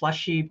and a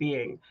fleshy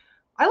being.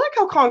 I like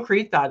how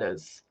concrete that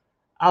is,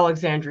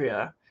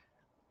 Alexandria.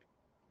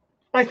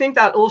 I think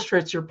that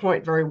illustrates your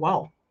point very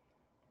well.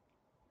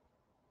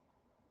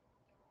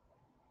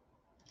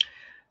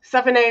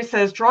 7A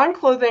says, drawing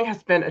clothing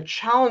has been a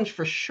challenge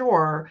for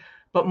sure,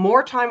 but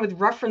more time with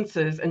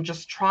references and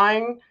just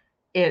trying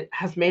it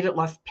has made it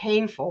less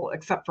painful,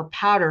 except for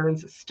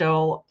patterns, it's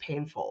still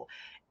painful.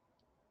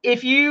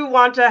 If you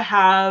want to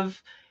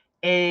have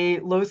a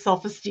low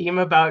self-esteem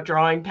about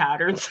drawing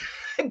patterns,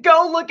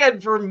 go look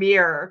at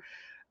Vermeer,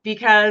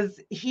 because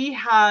he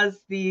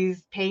has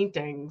these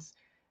paintings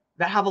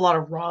that have a lot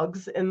of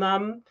rugs in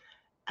them,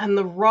 and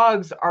the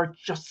rugs are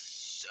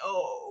just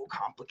so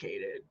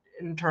complicated.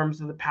 in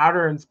terms of the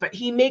patterns, but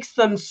he makes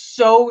them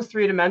so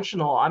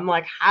three-dimensional. I'm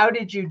like, how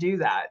did you do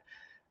that?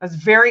 That's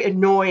very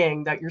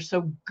annoying that you're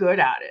so good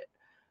at it.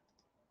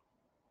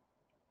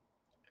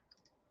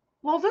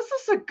 Well, this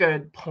is a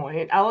good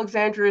point.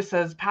 Alexandria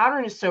says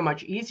pattern is so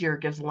much easier,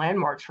 gives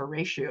landmarks for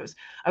ratios.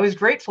 I was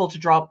grateful to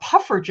draw a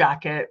puffer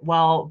jacket.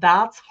 Well,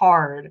 that's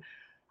hard.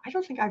 I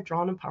don't think I've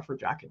drawn a puffer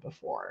jacket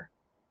before.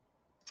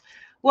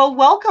 Well,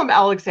 welcome,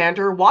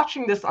 Alexander,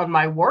 watching this on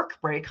my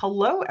work break.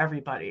 Hello,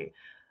 everybody.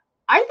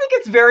 I think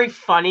it's very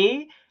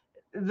funny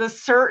the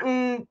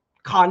certain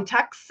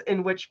contexts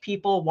in which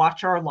people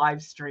watch our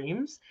live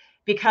streams,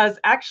 because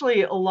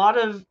actually a lot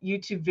of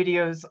YouTube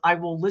videos I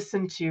will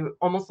listen to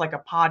almost like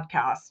a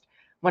podcast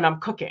when I'm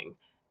cooking,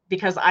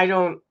 because I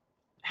don't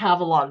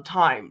have a lot of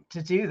time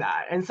to do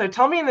that. And so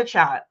tell me in the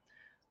chat,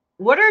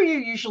 what are you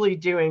usually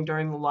doing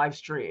during the live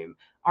stream?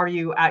 Are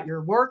you at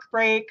your work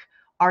break?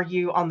 Are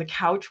you on the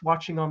couch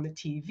watching on the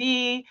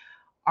TV?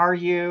 Are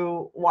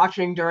you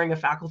watching during a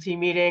faculty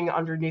meeting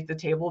underneath the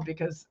table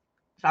because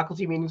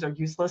faculty meetings are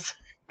useless?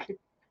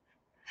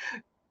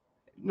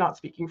 Not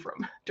speaking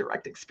from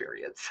direct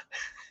experience.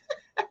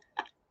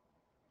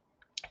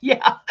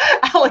 Yeah,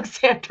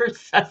 Alexander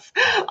says,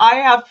 I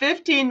have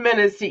 15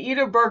 minutes to eat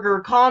a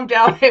burger, calm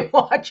down, and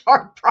watch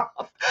our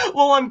prof.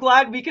 Well, I'm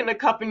glad we can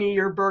accompany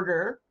your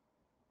burger.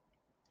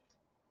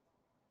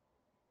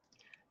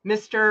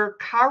 Mr.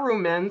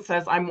 Karuman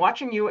says, I'm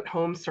watching you at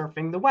home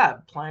surfing the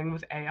web, playing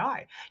with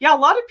AI. Yeah, a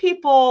lot of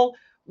people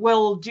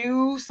will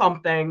do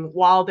something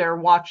while they're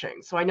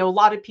watching. So I know a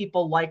lot of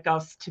people like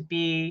us to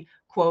be,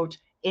 quote,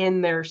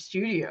 in their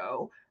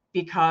studio,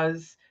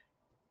 because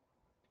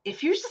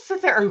if you just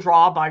sit there and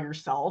draw by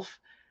yourself,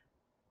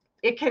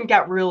 it can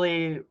get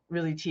really,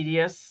 really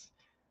tedious.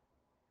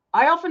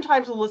 I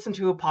oftentimes will listen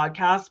to a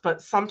podcast,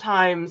 but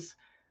sometimes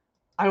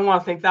I don't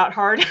want to think that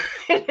hard.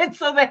 And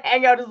so the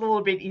hangout is a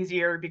little bit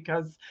easier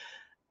because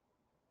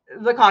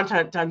the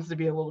content tends to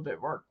be a little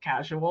bit more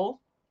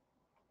casual.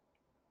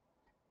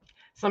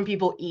 Some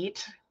people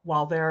eat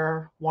while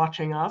they're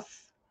watching us.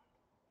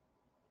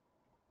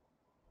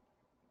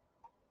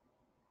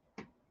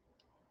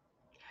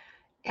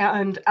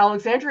 And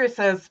Alexandria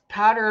says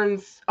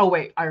patterns. Oh,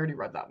 wait, I already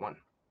read that one.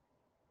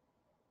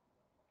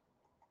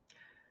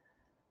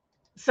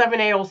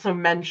 7A also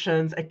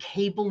mentions a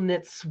cable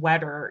knit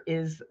sweater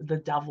is the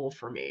devil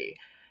for me.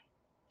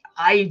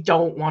 I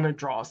don't want to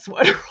draw a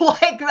sweater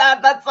like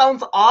that. That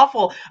sounds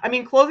awful. I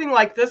mean, clothing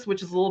like this,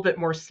 which is a little bit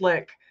more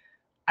slick,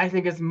 I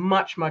think is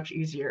much, much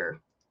easier.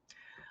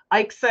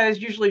 Ike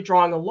says usually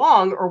drawing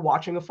along or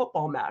watching a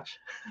football match.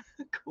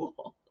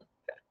 Cool.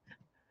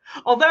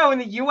 Although in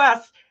the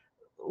US,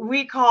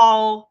 we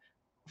call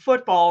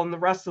football, in the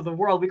rest of the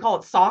world, we call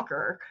it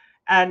soccer.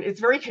 And it's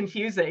very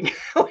confusing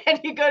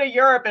when you go to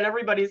Europe and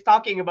everybody's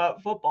talking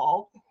about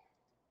football.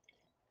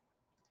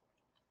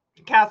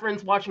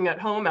 Catherine's watching at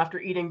home after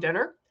eating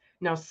dinner,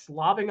 now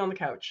slobbing on the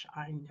couch.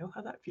 I know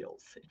how that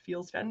feels. It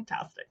feels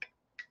fantastic.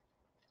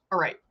 All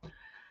right.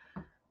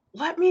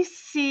 Let me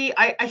see.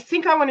 I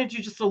think I want to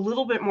do just a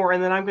little bit more,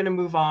 and then I'm going to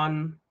move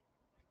on.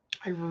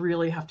 I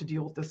really have to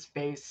deal with this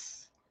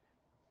face.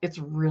 It's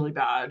really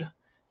bad.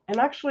 And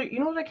actually, you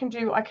know what I can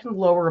do? I can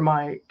lower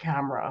my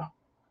camera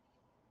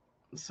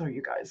so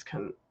you guys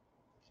can,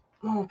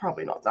 well,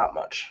 probably not that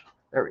much.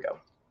 There we go.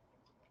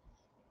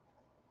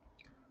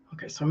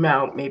 Okay, so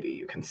now maybe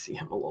you can see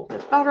him a little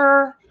bit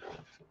better.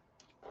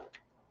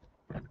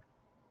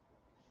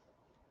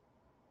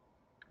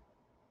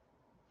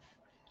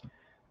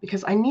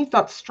 Because I need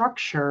that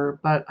structure,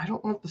 but I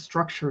don't want the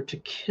structure to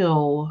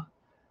kill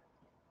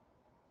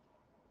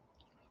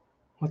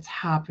what's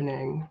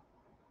happening.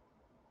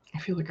 I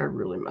feel like I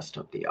really messed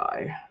up the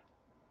eye.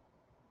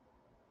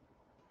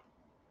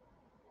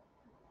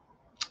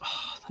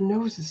 Oh, the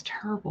nose is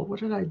terrible. What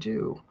did I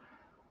do?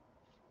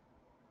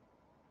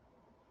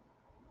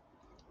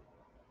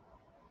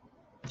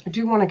 I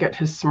do want to get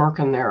his smirk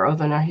in there,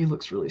 although now he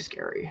looks really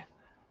scary.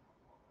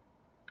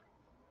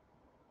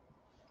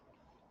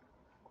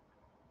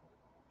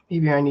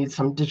 Maybe I need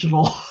some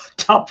digital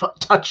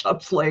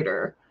touch-ups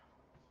later.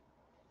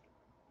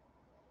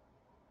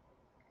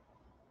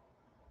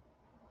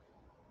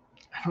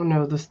 I don't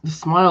know. The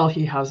smile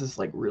he has is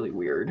like really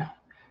weird.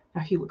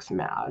 Now he looks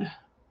mad.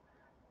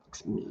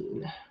 Looks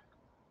mean.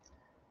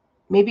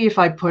 Maybe if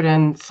I put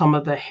in some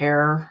of the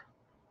hair,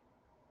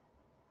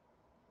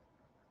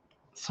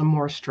 some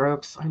more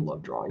strokes. I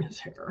love drawing his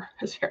hair.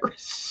 His hair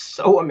is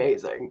so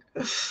amazing.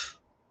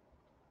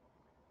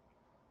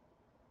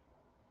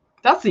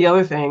 That's the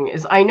other thing,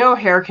 is I know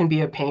hair can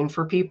be a pain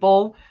for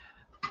people,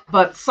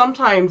 but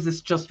sometimes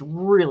it's just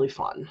really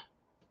fun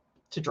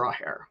to draw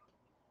hair.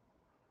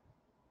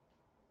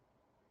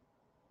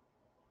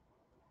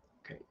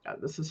 Okay, yeah,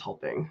 this is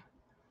helping.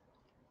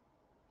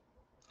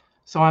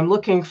 So I'm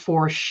looking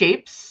for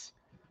shapes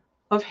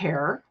of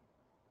hair.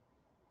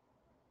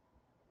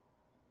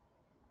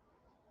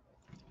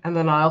 And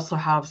then I also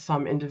have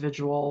some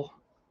individual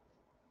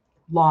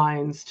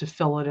lines to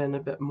fill it in a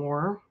bit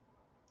more.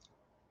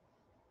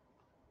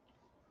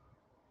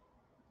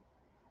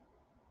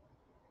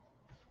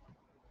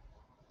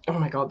 Oh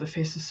my God, the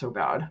face is so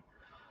bad.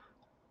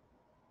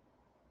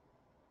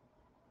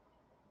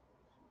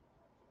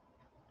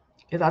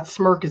 Yeah, that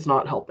smirk is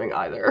not helping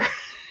either.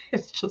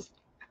 It's just,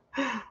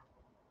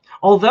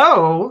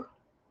 although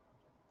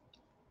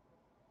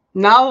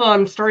now that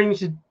I'm starting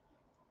to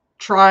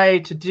try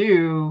to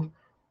do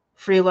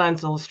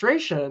freelance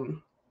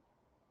illustration,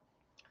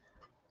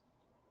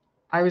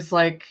 I was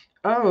like,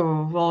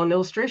 oh, well, in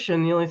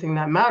illustration, the only thing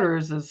that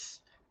matters is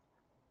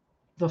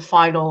the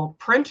final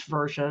print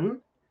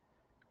version.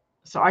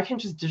 So I can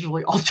just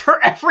digitally alter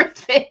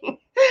everything.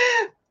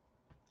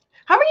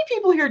 How many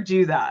people here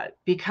do that?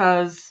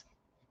 Because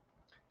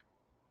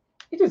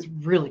it is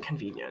really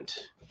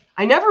convenient.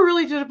 I never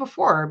really did it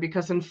before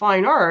because in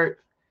fine art,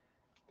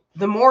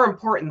 the more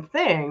important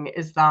thing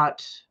is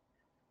that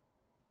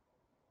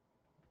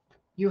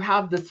you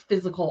have this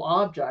physical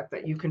object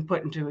that you can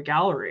put into a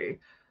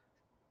gallery.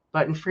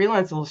 But in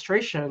freelance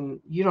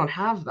illustration, you don't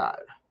have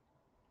that.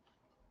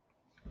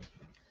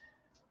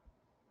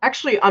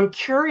 Actually, I'm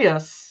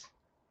curious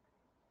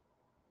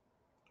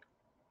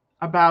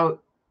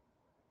about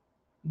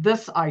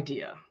this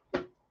idea.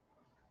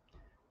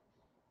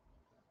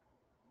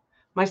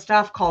 My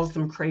staff calls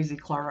them crazy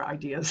Clara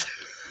ideas.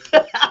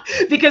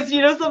 Because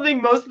you know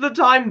something, most of the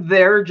time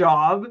their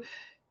job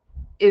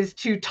is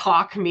to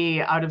talk me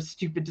out of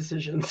stupid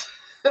decisions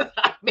that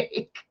I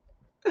make.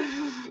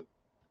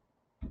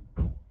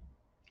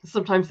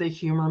 Sometimes they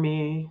humor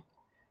me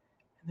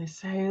and they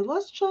say,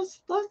 let's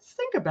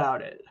think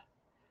about it.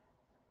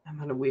 And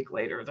then a week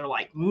later, they're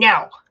like,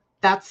 no,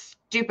 that's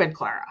stupid,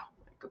 Clara.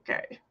 I'm like,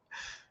 okay.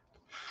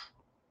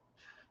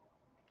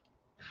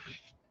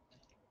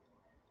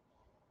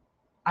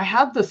 I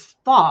had this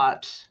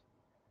thought.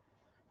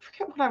 I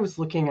forget what I was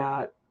looking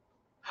at.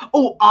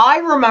 Oh, I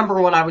remember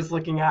what I was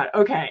looking at.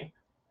 Okay.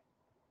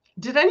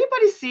 Did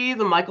anybody see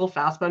the Michael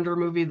Fassbender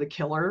movie, The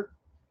Killer?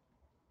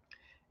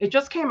 It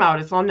just came out.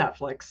 It's on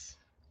Netflix.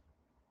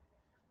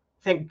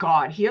 Thank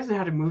God. He hasn't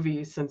had a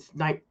movie since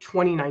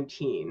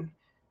 2019.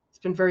 It's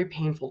been a very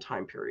painful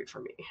time period for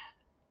me.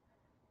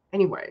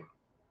 Anyway,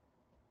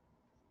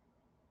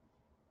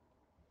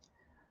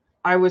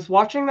 I was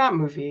watching that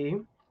movie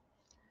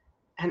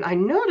and I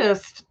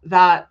noticed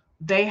that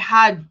they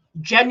had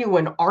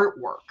genuine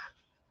artwork,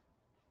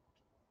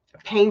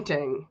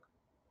 painting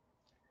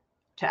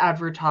to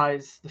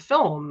advertise the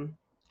film.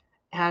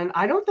 And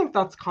I don't think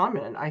that's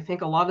common. I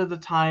think a lot of the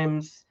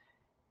times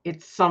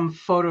it's some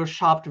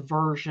photoshopped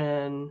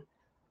version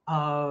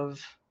of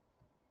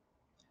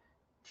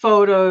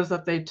photos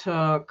that they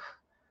took,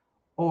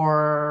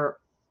 or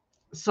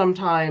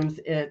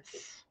sometimes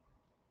it's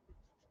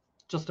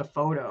just a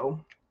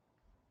photo.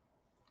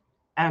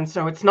 And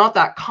so it's not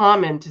that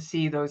common to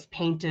see those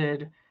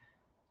painted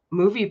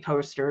movie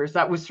posters.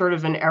 That was sort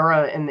of an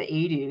era in the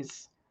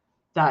 80s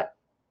that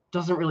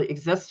doesn't really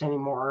exist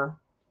anymore,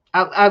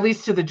 at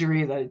least to the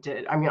degree that it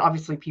did. I mean,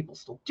 obviously people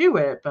still do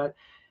it, but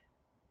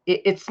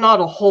it's not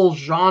a whole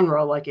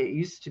genre like it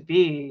used to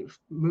be.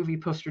 Movie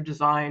poster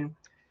design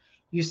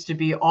used to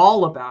be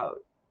all about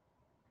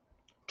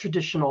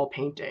traditional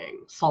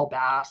painting. Saul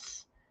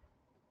Bass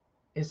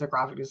is a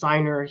graphic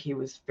designer. He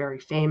was very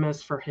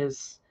famous for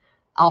his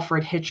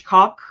Alfred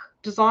Hitchcock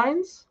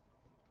designs.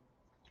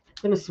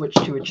 I'm going to switch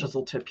to a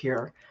chisel tip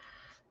here.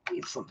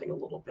 Need something a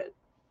little bit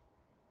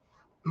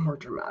more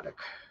dramatic.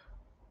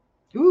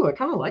 Ooh, I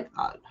kind of like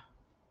that.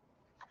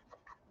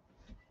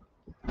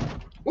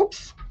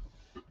 Whoops.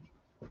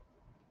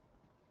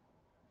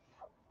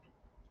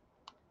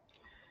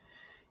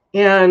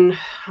 And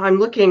I'm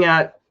looking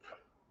at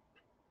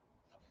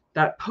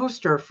that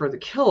poster for The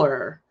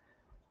Killer.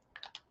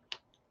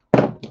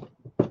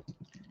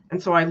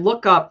 And so I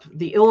look up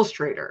the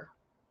illustrator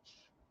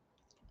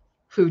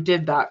who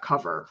did that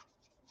cover.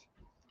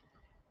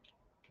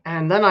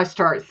 And then I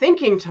start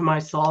thinking to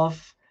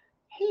myself,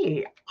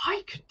 hey,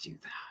 I could do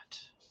that.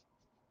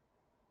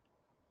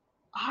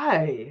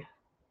 I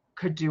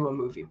could do a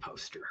movie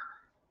poster.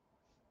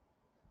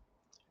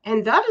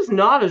 And that is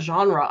not a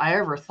genre I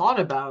ever thought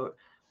about,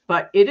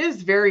 but it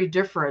is very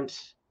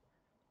different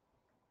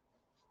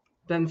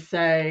than,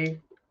 say,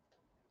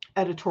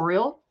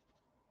 editorial,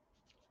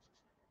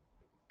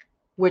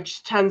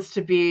 which tends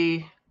to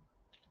be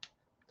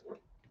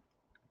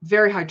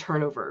very high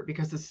turnover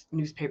because it's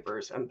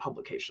newspapers and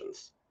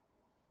publications.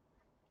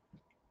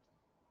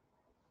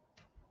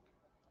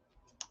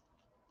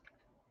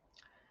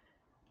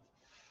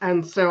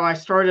 And so I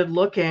started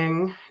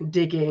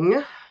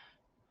digging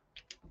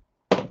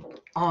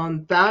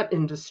on that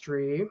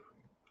industry.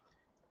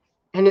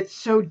 And it's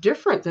so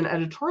different than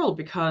editorial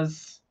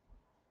because,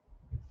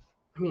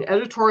 I mean,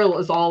 editorial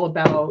is all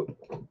about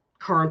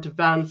current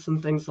events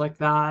and things like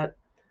that.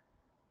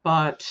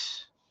 But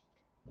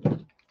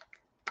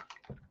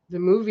the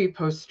movie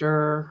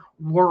poster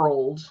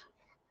world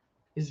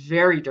is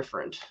very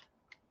different.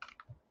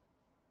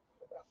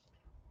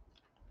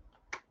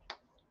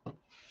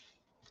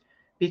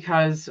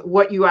 Because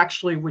what you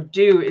actually would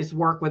do is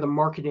work with a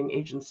marketing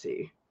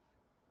agency,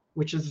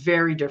 which is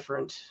very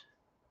different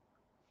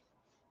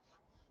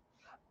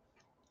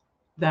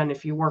than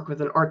if you work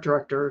with an art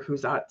director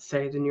who's at,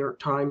 say, the New York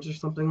Times or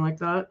something like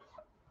that.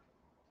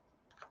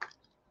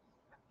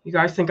 You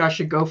guys think I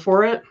should go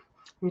for it?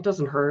 It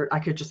doesn't hurt. I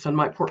could just send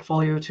my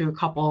portfolio to a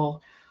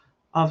couple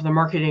of the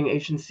marketing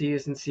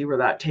agencies and see where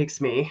that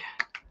takes me.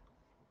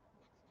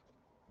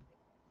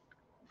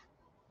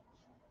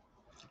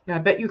 Yeah, I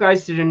bet you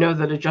guys didn't know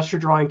that a gesture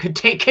drawing could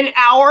take an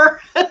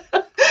hour.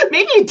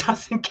 Maybe it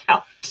doesn't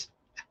count.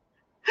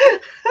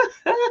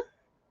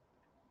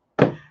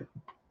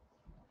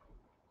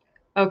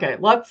 Okay,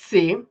 let's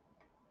see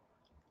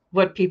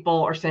what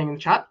people are saying in the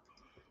chat.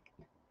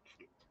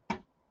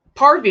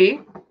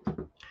 Parvi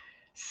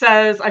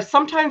says, I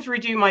sometimes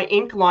redo my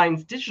ink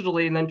lines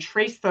digitally and then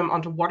trace them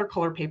onto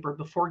watercolor paper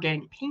before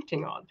getting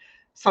painting on.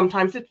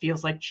 Sometimes it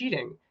feels like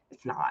cheating.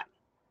 It's not.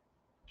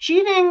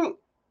 Cheating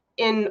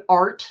in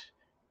art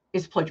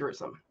is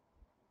plagiarism.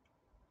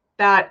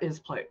 That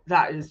is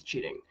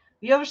cheating.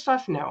 The other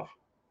stuff, no,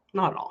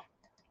 not at all.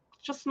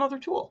 It's just another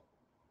tool.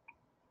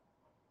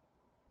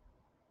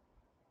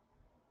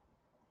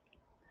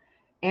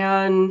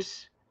 And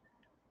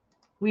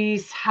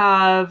we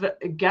have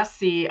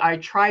Gessie. I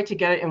try to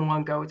get it in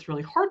one go. It's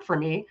really hard for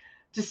me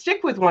to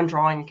stick with one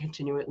drawing and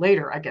continue it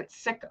later. I get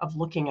sick of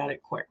looking at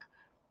it quick.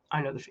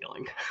 I know the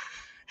feeling.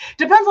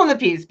 Depends on the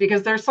piece,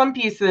 because there's some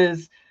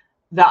pieces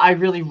that I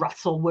really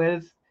wrestle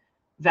with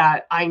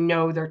that I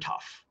know they're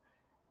tough.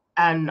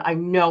 And I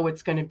know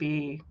it's going to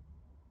be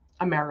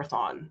a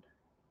marathon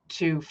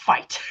to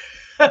fight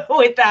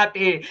with that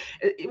being.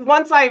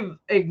 Once I've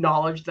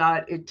acknowledged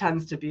that, it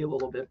tends to be a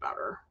little bit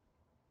better.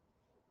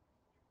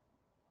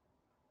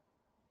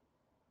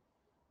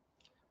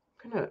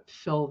 I'm going to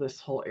fill this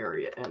whole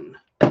area in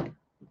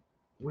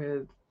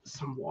with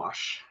some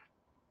wash.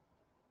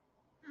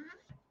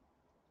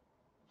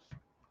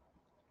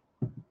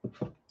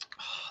 Oh,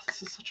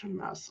 this is such a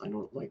mess. I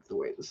don't like the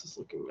way this is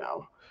looking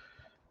now.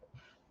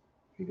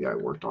 Maybe I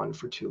worked on it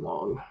for too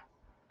long.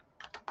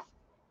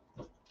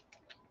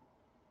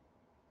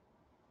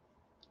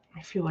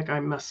 I feel like I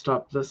messed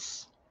up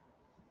this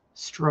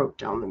stroke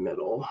down the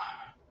middle.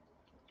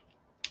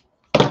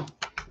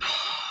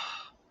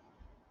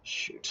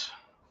 Shoot.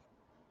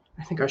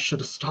 I think I should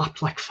have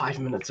stopped like 5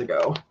 minutes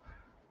ago.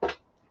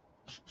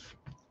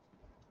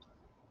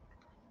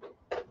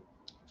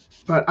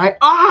 But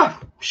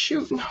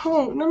shoot, no.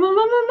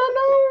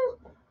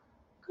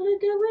 Gotta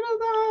get rid of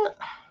that.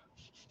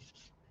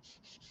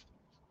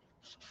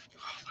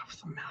 Oh, that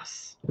was a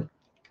mess.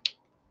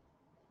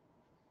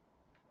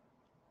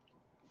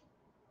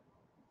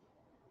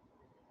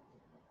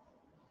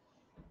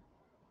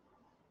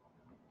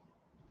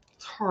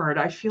 It's hard.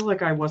 I feel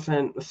like I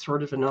wasn't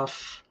assertive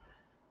enough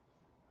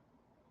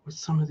with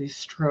some of these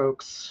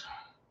strokes.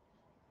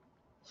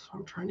 So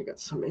I'm trying to get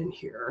some in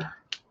here.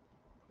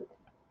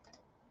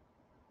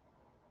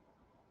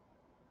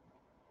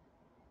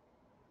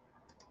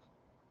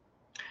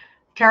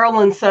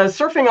 Carolyn says,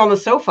 surfing on the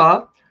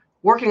sofa,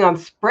 working on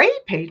spray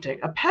painting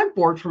a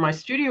pegboard for my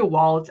studio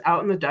wall. It's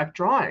out in the deck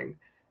drawing.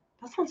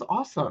 That sounds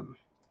awesome.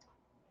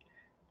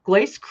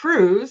 Glace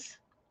Cruz,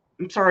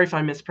 I'm sorry if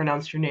I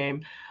mispronounced your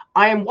name.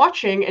 I am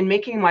watching and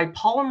making my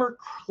polymer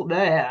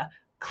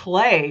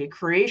clay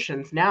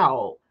creations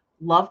now.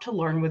 Love to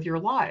learn with your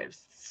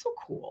lives. So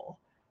cool.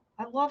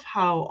 I love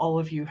how all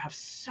of you have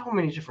so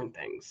many different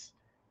things.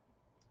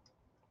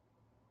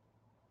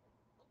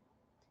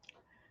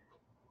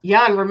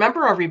 Yeah, and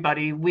remember,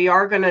 everybody, we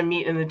are going to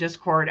meet in the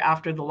Discord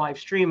after the live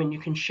stream, and you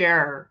can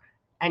share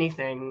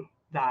anything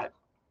that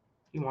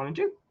you want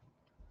to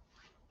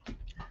do.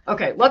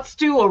 Okay, let's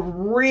do a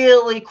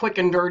really quick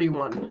and dirty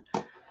one.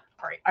 All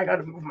right, I got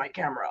to move my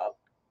camera up.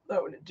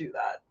 That would do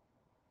that.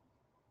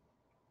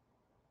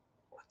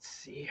 Let's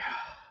see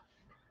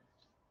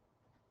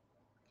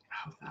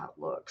how that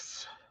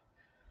looks.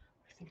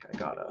 I think I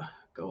got to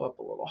go up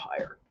a little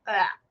higher.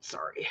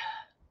 Sorry.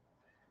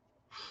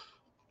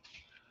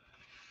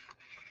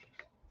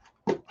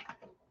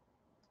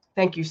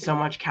 Thank you so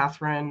much,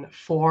 Catherine,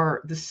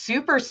 for the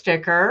super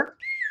sticker.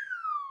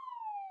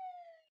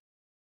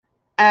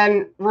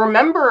 And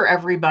remember,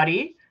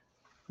 everybody,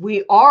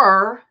 we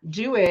are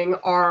doing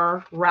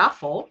our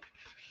raffle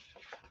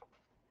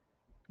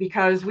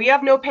because we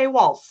have no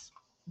paywalls.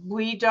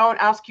 We don't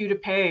ask you to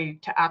pay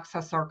to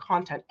access our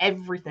content.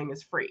 Everything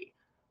is free.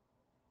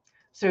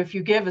 So if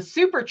you give a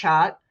super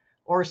chat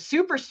or a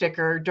super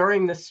sticker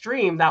during the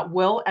stream, that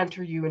will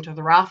enter you into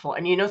the raffle.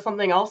 And you know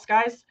something else,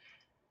 guys?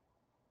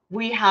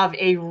 We have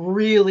a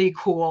really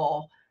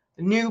cool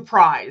new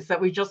prize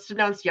that we just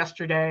announced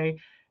yesterday.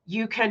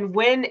 You can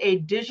win a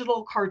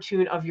digital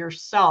cartoon of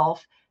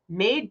yourself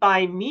made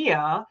by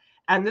Mia.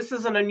 And this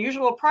is an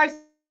unusual prize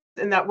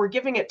in that we're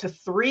giving it to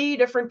 3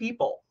 different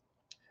people.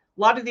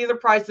 A lot of the other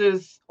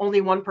prizes,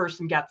 only one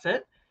person gets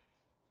it.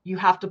 You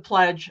have to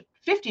pledge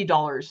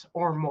 $50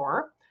 or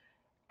more.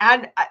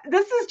 And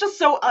this is just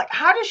so,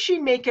 how does she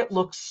make it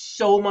look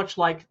so much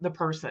like the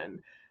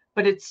person?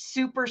 But it's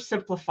super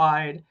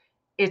simplified.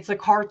 It's a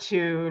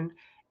cartoon.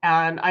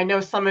 And I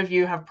know some of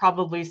you have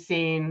probably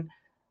seen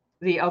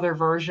the other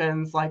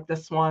versions like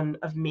this one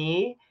of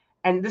me.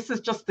 And this is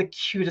just the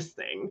cutest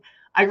thing.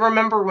 I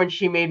remember when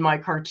she made my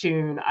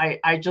cartoon,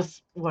 I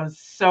just was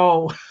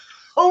so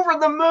over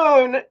the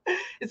moon.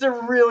 It's a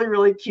really,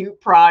 really cute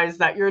prize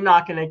that you're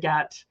not going to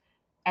get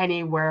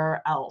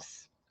anywhere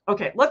else.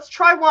 Okay, let's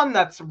try one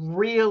that's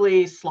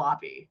really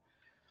sloppy.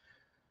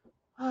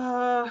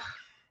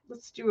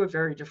 Let's do a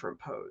very different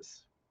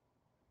pose.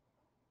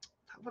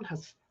 That one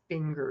has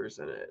fingers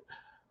in it.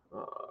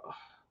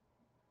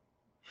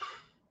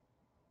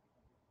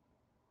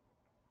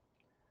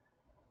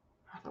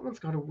 That one's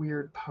got a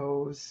weird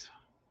pose.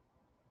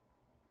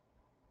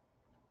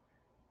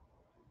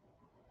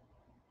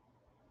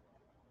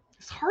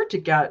 It's hard to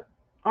get.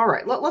 All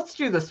right, let's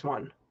do this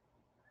one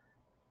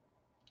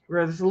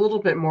where there's a little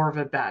bit more of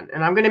a bend,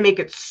 and I'm going to make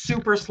it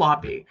super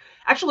sloppy.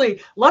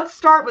 Actually, let's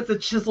start with the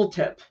chisel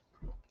tip,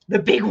 the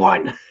big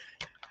one,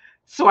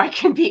 so I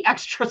can be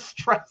extra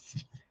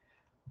stressed.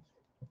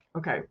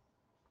 Okay,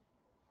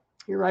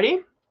 you ready?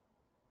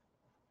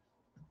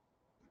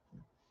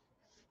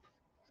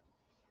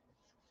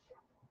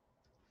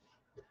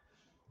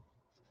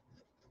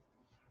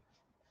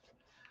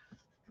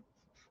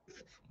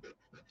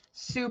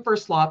 Super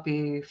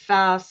sloppy,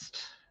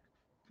 fast.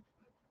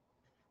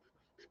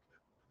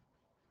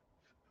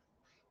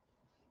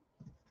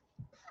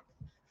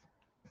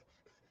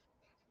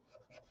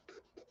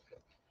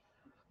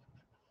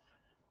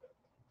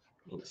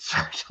 It's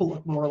starting to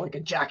look more like a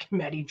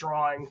Giacometti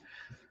drawing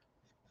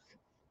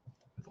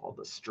with all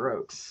the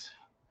strokes.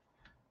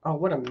 Oh,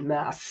 what a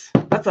mess.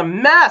 That's a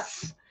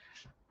mess.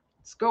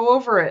 Let's go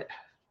over it.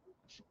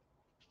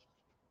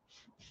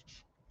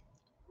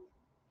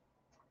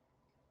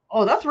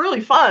 Oh, that's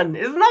really fun.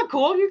 Isn't that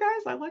cool, you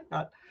guys? I like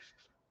that.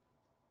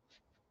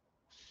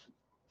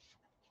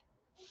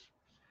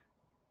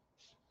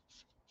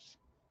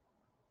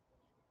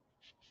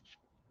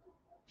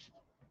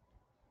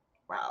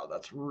 Wow,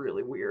 that's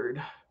really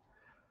weird.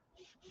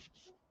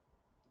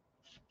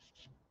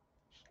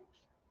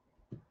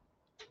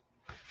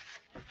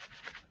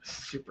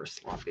 Super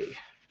sloppy.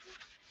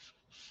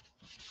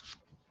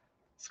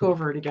 Let's go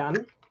over it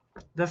again.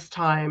 This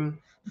time,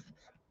 I'm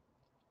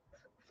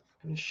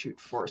going to shoot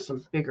for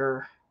some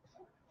bigger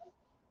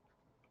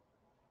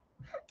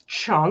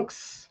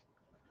chunks.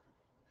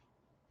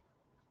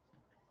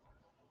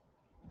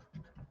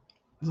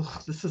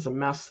 Ugh, this is a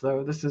mess,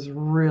 though. This is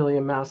really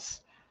a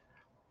mess.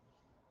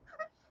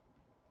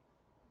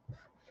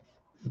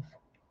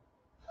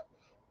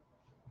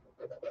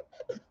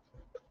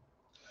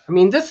 I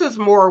mean, this is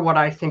more what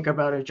I think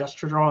about a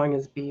gesture drawing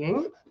as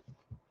being.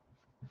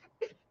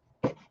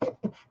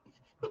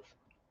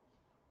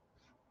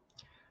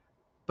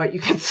 But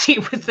you can see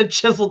with the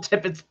chisel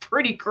tip, it's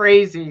pretty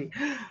crazy.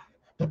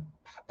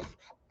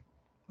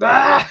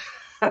 Ah,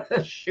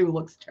 the shoe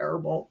looks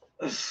terrible.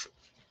 Of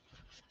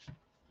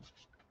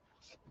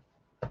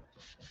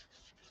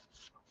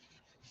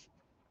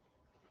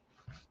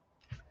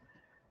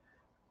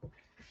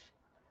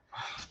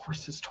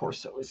course, his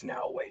torso is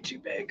now way too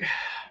big.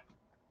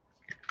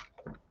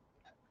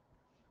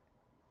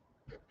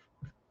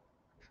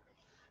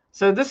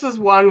 So this is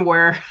one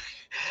where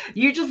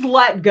you just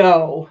let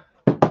go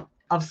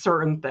of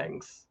certain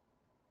things.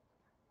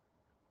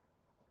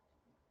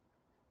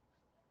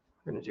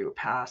 I'm going to do a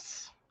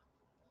pass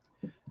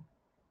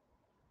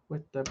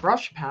with the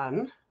brush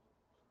pen.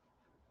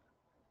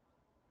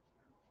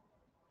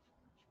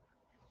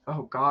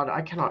 Oh God,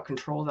 I cannot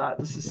control that.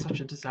 This is such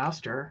a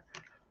disaster.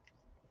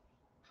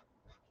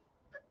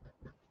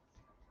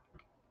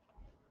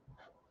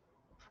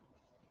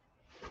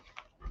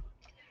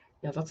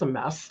 Yeah, that's a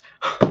mess.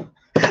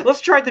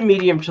 Let's try the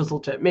medium chisel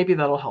tip. Maybe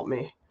that'll help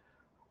me.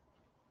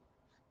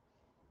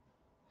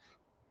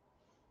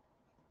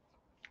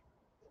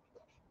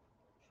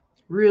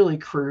 Really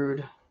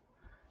crude.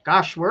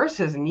 Gosh, where's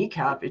his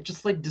kneecap? It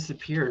just like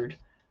disappeared.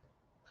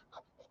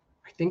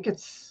 I think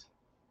it's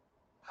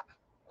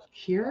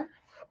here.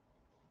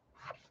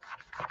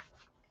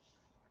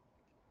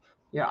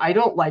 Yeah, I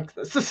don't like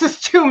this. This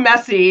is too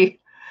messy.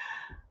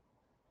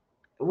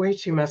 Way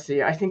too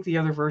messy. I think the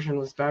other version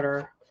was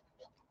better.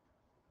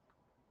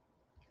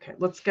 Okay,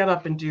 let's get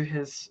up and do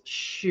his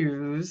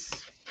shoes,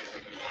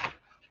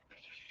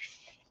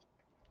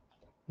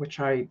 which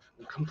I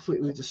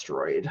completely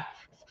destroyed.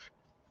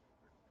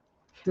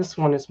 This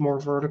one is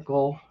more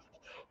vertical.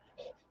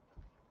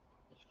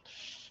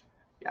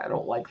 Yeah, I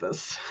don't like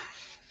this.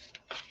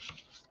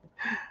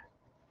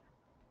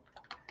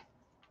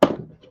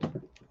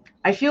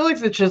 I feel like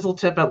the chisel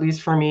tip, at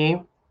least for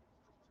me,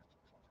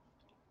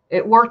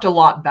 it worked a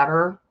lot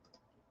better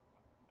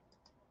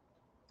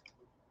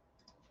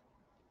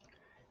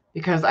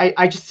because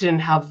I just didn't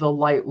have the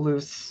light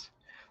loose.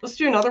 Let's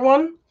do another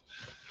one.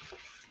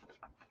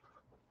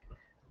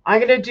 I'm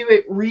going to do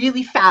it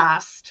really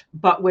fast,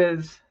 but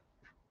with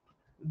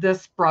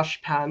this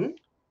brush pen.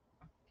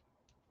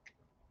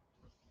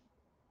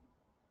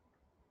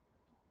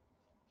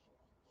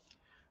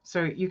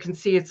 So you can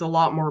see it's a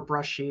lot more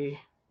brushy.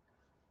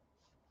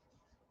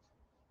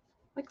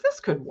 Like this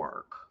could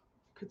work.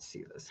 Could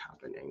see this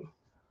happening.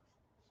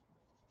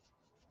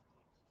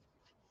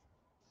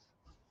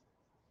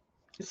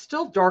 It's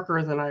still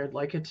darker than I would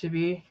like it to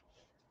be.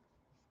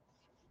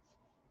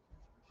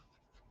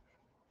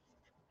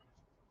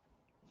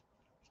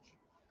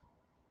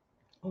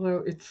 Although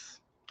it's,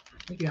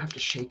 maybe I have to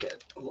shake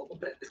it a little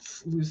bit.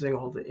 It's losing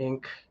all the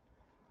ink.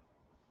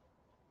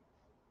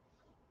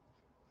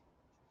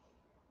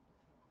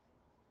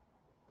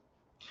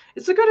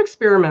 It's a good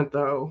experiment,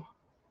 though.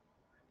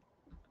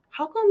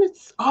 How come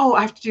it's... Oh,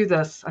 I have to do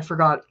this. I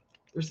forgot.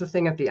 There's a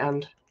thing at the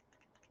end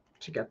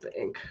to get the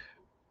ink.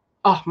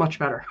 Oh, much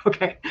better.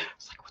 Okay.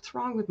 It's like, what's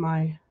wrong with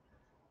my...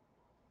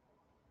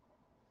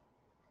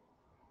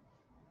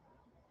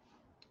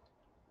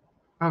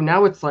 Oh,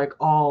 now it's like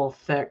all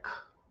thick.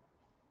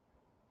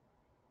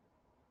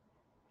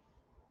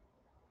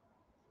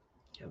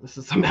 Yeah, this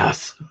is a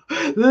mess.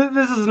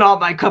 This is not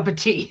my cup of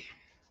tea.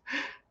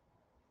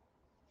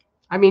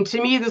 I mean,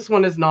 to me, this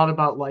one is not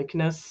about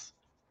likeness.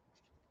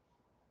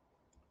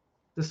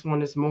 This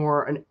one is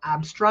more an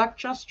abstract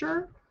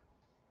gesture.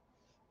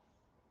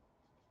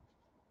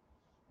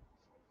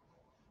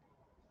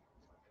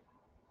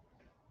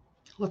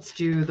 Let's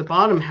do the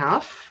bottom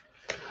half,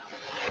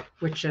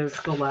 which is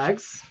the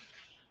legs.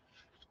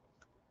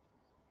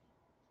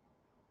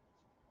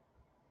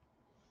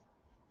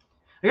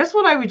 I guess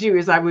what I would do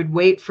is I would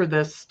wait for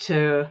this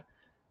to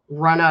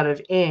run out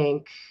of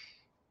ink,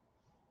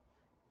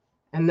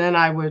 and then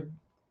I would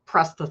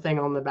press the thing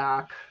on the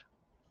back.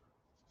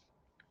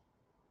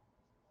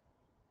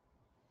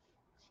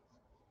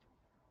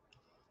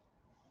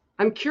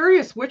 I'm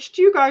curious, which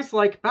do you guys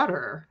like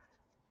better?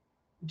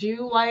 Do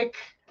you like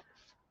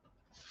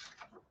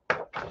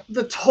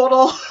the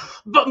total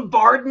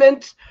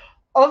bombardment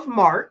of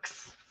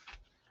marks?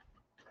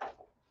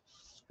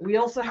 We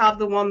also have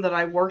the one that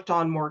I worked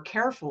on more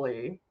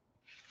carefully.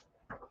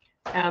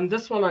 And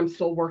this one I'm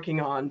still working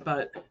on,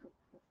 but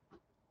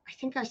I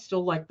think I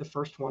still like the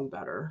first one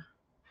better.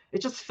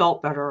 It just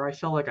felt better. I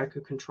felt like I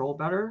could control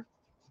better.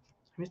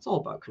 I mean, it's all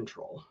about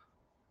control.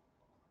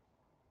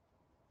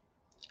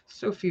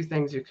 So few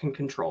things you can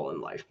control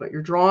in life, but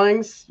your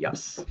drawings,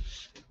 yes,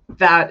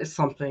 that is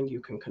something you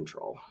can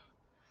control.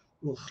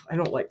 Ugh, I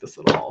don't like this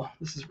at all.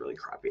 This is really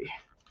crappy.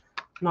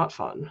 Not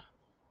fun.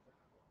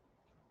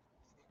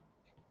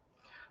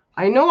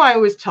 I know I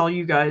always tell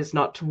you guys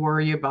not to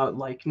worry about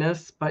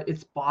likeness, but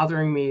it's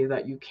bothering me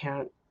that you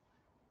can't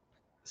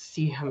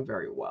see him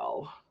very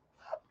well.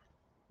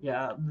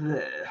 Yeah,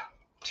 bleh.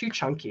 Too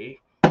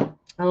chunky. I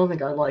don't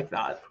think I like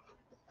that.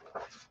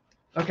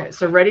 Okay,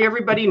 so ready,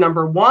 everybody?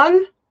 Number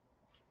 1.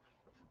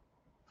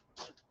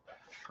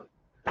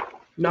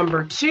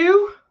 Number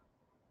 2.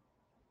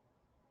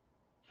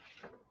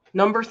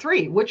 Number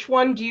 3. Which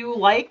one do you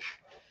like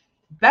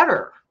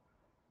better?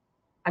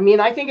 I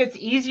mean, I think it's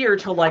easier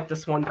to like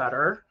this one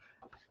better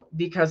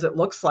because it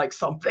looks like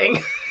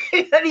something.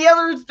 The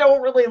others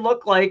don't really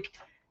look like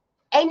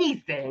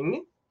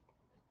anything.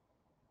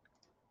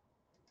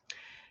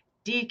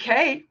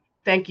 DK,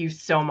 thank you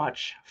so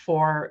much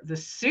for the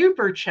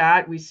super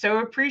chat. We so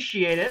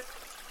appreciate it.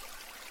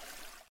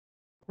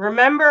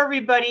 Remember,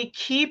 everybody,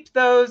 keep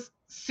those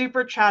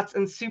super chats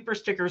and super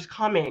stickers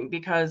coming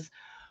because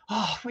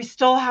we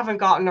still haven't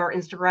gotten our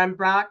Instagram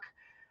back.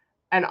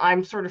 And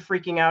I'm sort of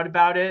freaking out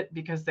about it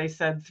because they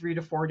said 3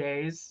 to 4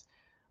 days.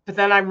 But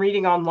then I'm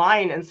reading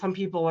online and some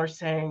people are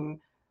saying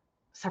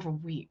several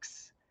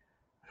weeks.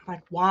 I'm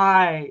like,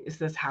 why is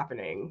this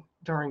happening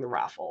during the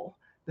raffle?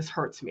 This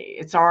hurts me.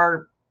 It's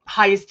our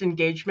highest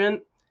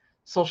engagement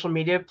social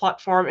media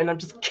platform. And I'm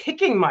just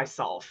kicking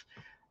myself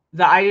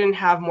that I didn't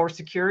have more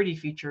security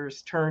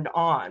features turned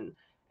on.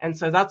 And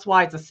so that's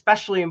why it's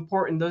especially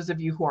important, those of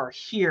you who are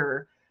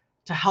here,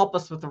 to help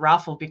us with the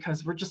raffle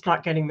because we're just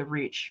not getting the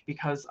reach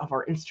because of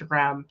our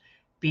Instagram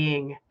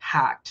being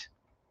hacked.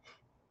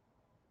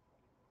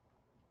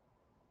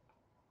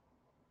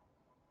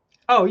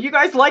 Oh, you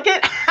guys like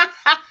it?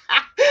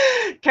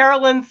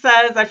 Carolyn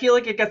says, I feel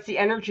like it gets the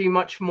energy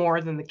much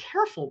more than the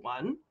careful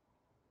one.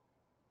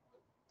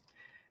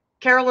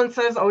 Carolyn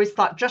says, always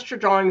thought gesture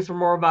drawings were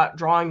more about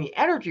drawing the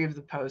energy of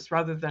the post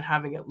rather than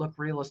having it look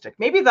realistic.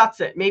 Maybe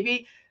that's it.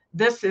 Maybe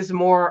this is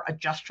more a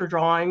gesture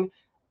drawing.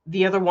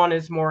 The other one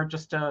is more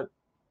just a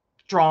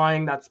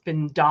drawing that's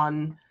been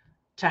done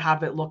to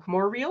have it look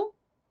more real.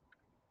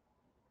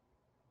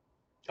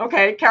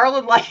 Okay,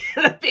 Carolyn liked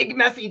the big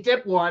messy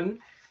dip one,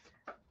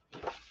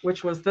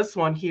 which was this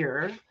one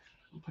here.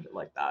 I'll put it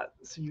like that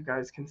so you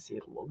guys can see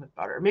it a little bit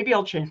better. Maybe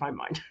I'll change my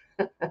mind.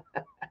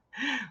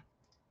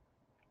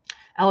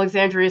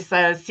 Alexandria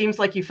says, seems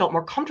like you felt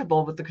more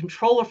comfortable with the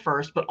controller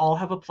first, but all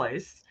have a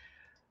place.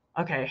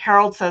 Okay,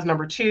 Harold says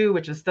number 2,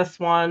 which is this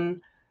one.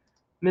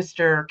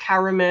 Mr.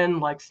 Karaman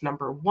likes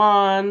number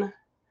 1.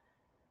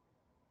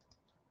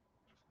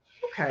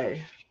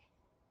 Okay.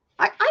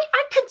 I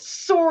could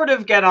sort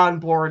of get on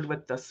board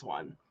with this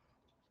one.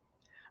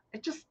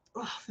 It just,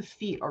 the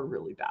feet are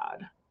really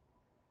bad.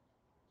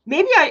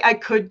 Maybe I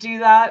could do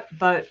that,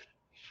 but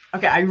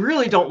okay, I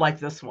really don't like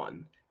this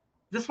one.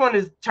 This one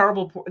is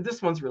terrible.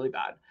 This one's really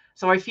bad.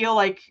 So I feel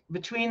like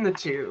between the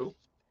two,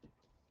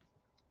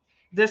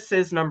 this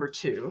is number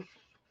 2.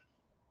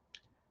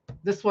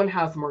 This one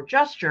has more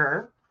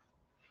gesture.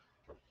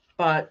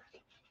 but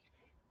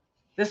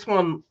this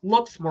one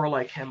looks more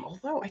like him,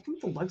 although I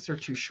think the legs are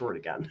too short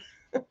again.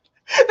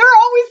 They're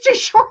always too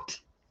short.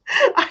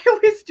 I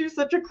always do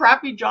such a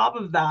crappy job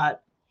of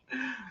that.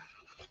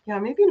 Yeah,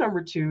 maybe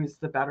number 2 is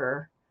the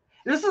better.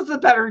 This is the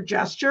better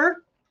gesture,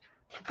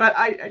 but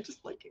I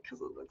just like it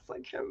because it looks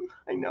like him.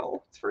 I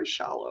know, it's very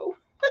shallow.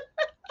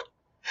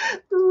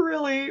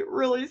 Really,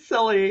 really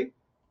silly.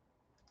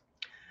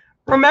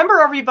 Remember,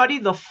 everybody,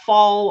 the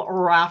fall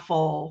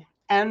raffle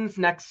ends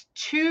next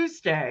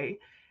Tuesday,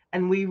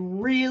 and we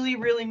really,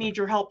 really need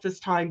your help this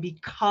time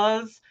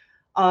because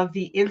of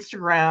the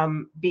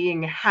Instagram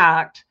being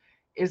hacked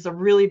is a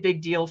really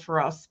big deal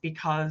for us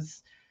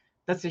because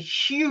that's a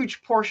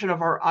huge portion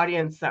of our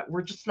audience that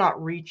we're just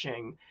not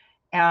reaching.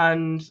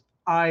 And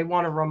I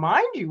want to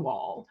remind you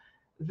all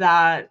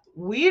that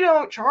we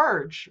don't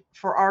charge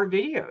for our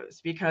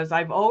videos because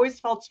I've always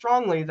felt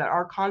strongly that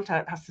our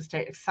content has to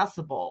stay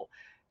accessible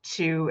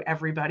to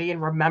everybody.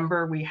 And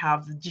remember, we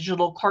have the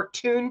digital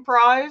cartoon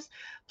prize.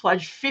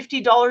 Pledge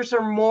 $50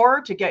 or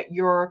more to get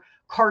your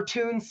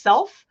cartoon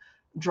self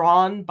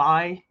drawn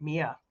by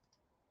Mia.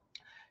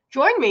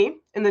 Join me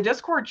in the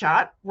Discord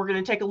chat. We're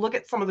going to take a look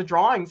at some of the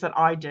drawings that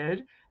I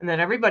did and that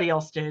everybody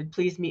else did.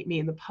 Please meet me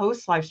in the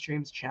post live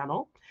streams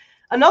channel.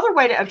 Another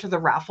way to enter the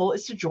raffle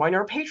is to join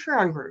our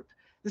Patreon group.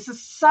 This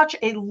is such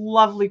a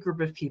lovely group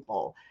of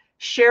people.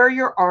 Share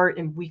your art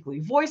in weekly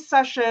voice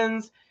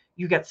sessions.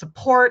 You get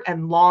support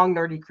and long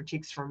nerdy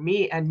critiques from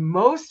me. And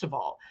most of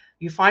all,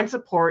 you find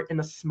support in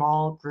a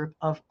small group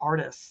of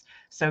artists.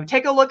 So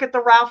take a look at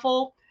the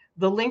raffle.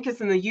 The link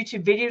is in the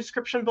YouTube video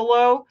description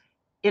below.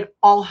 It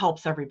all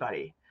helps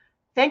everybody.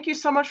 Thank you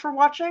so much for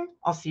watching.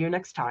 I'll see you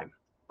next time.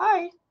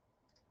 Bye.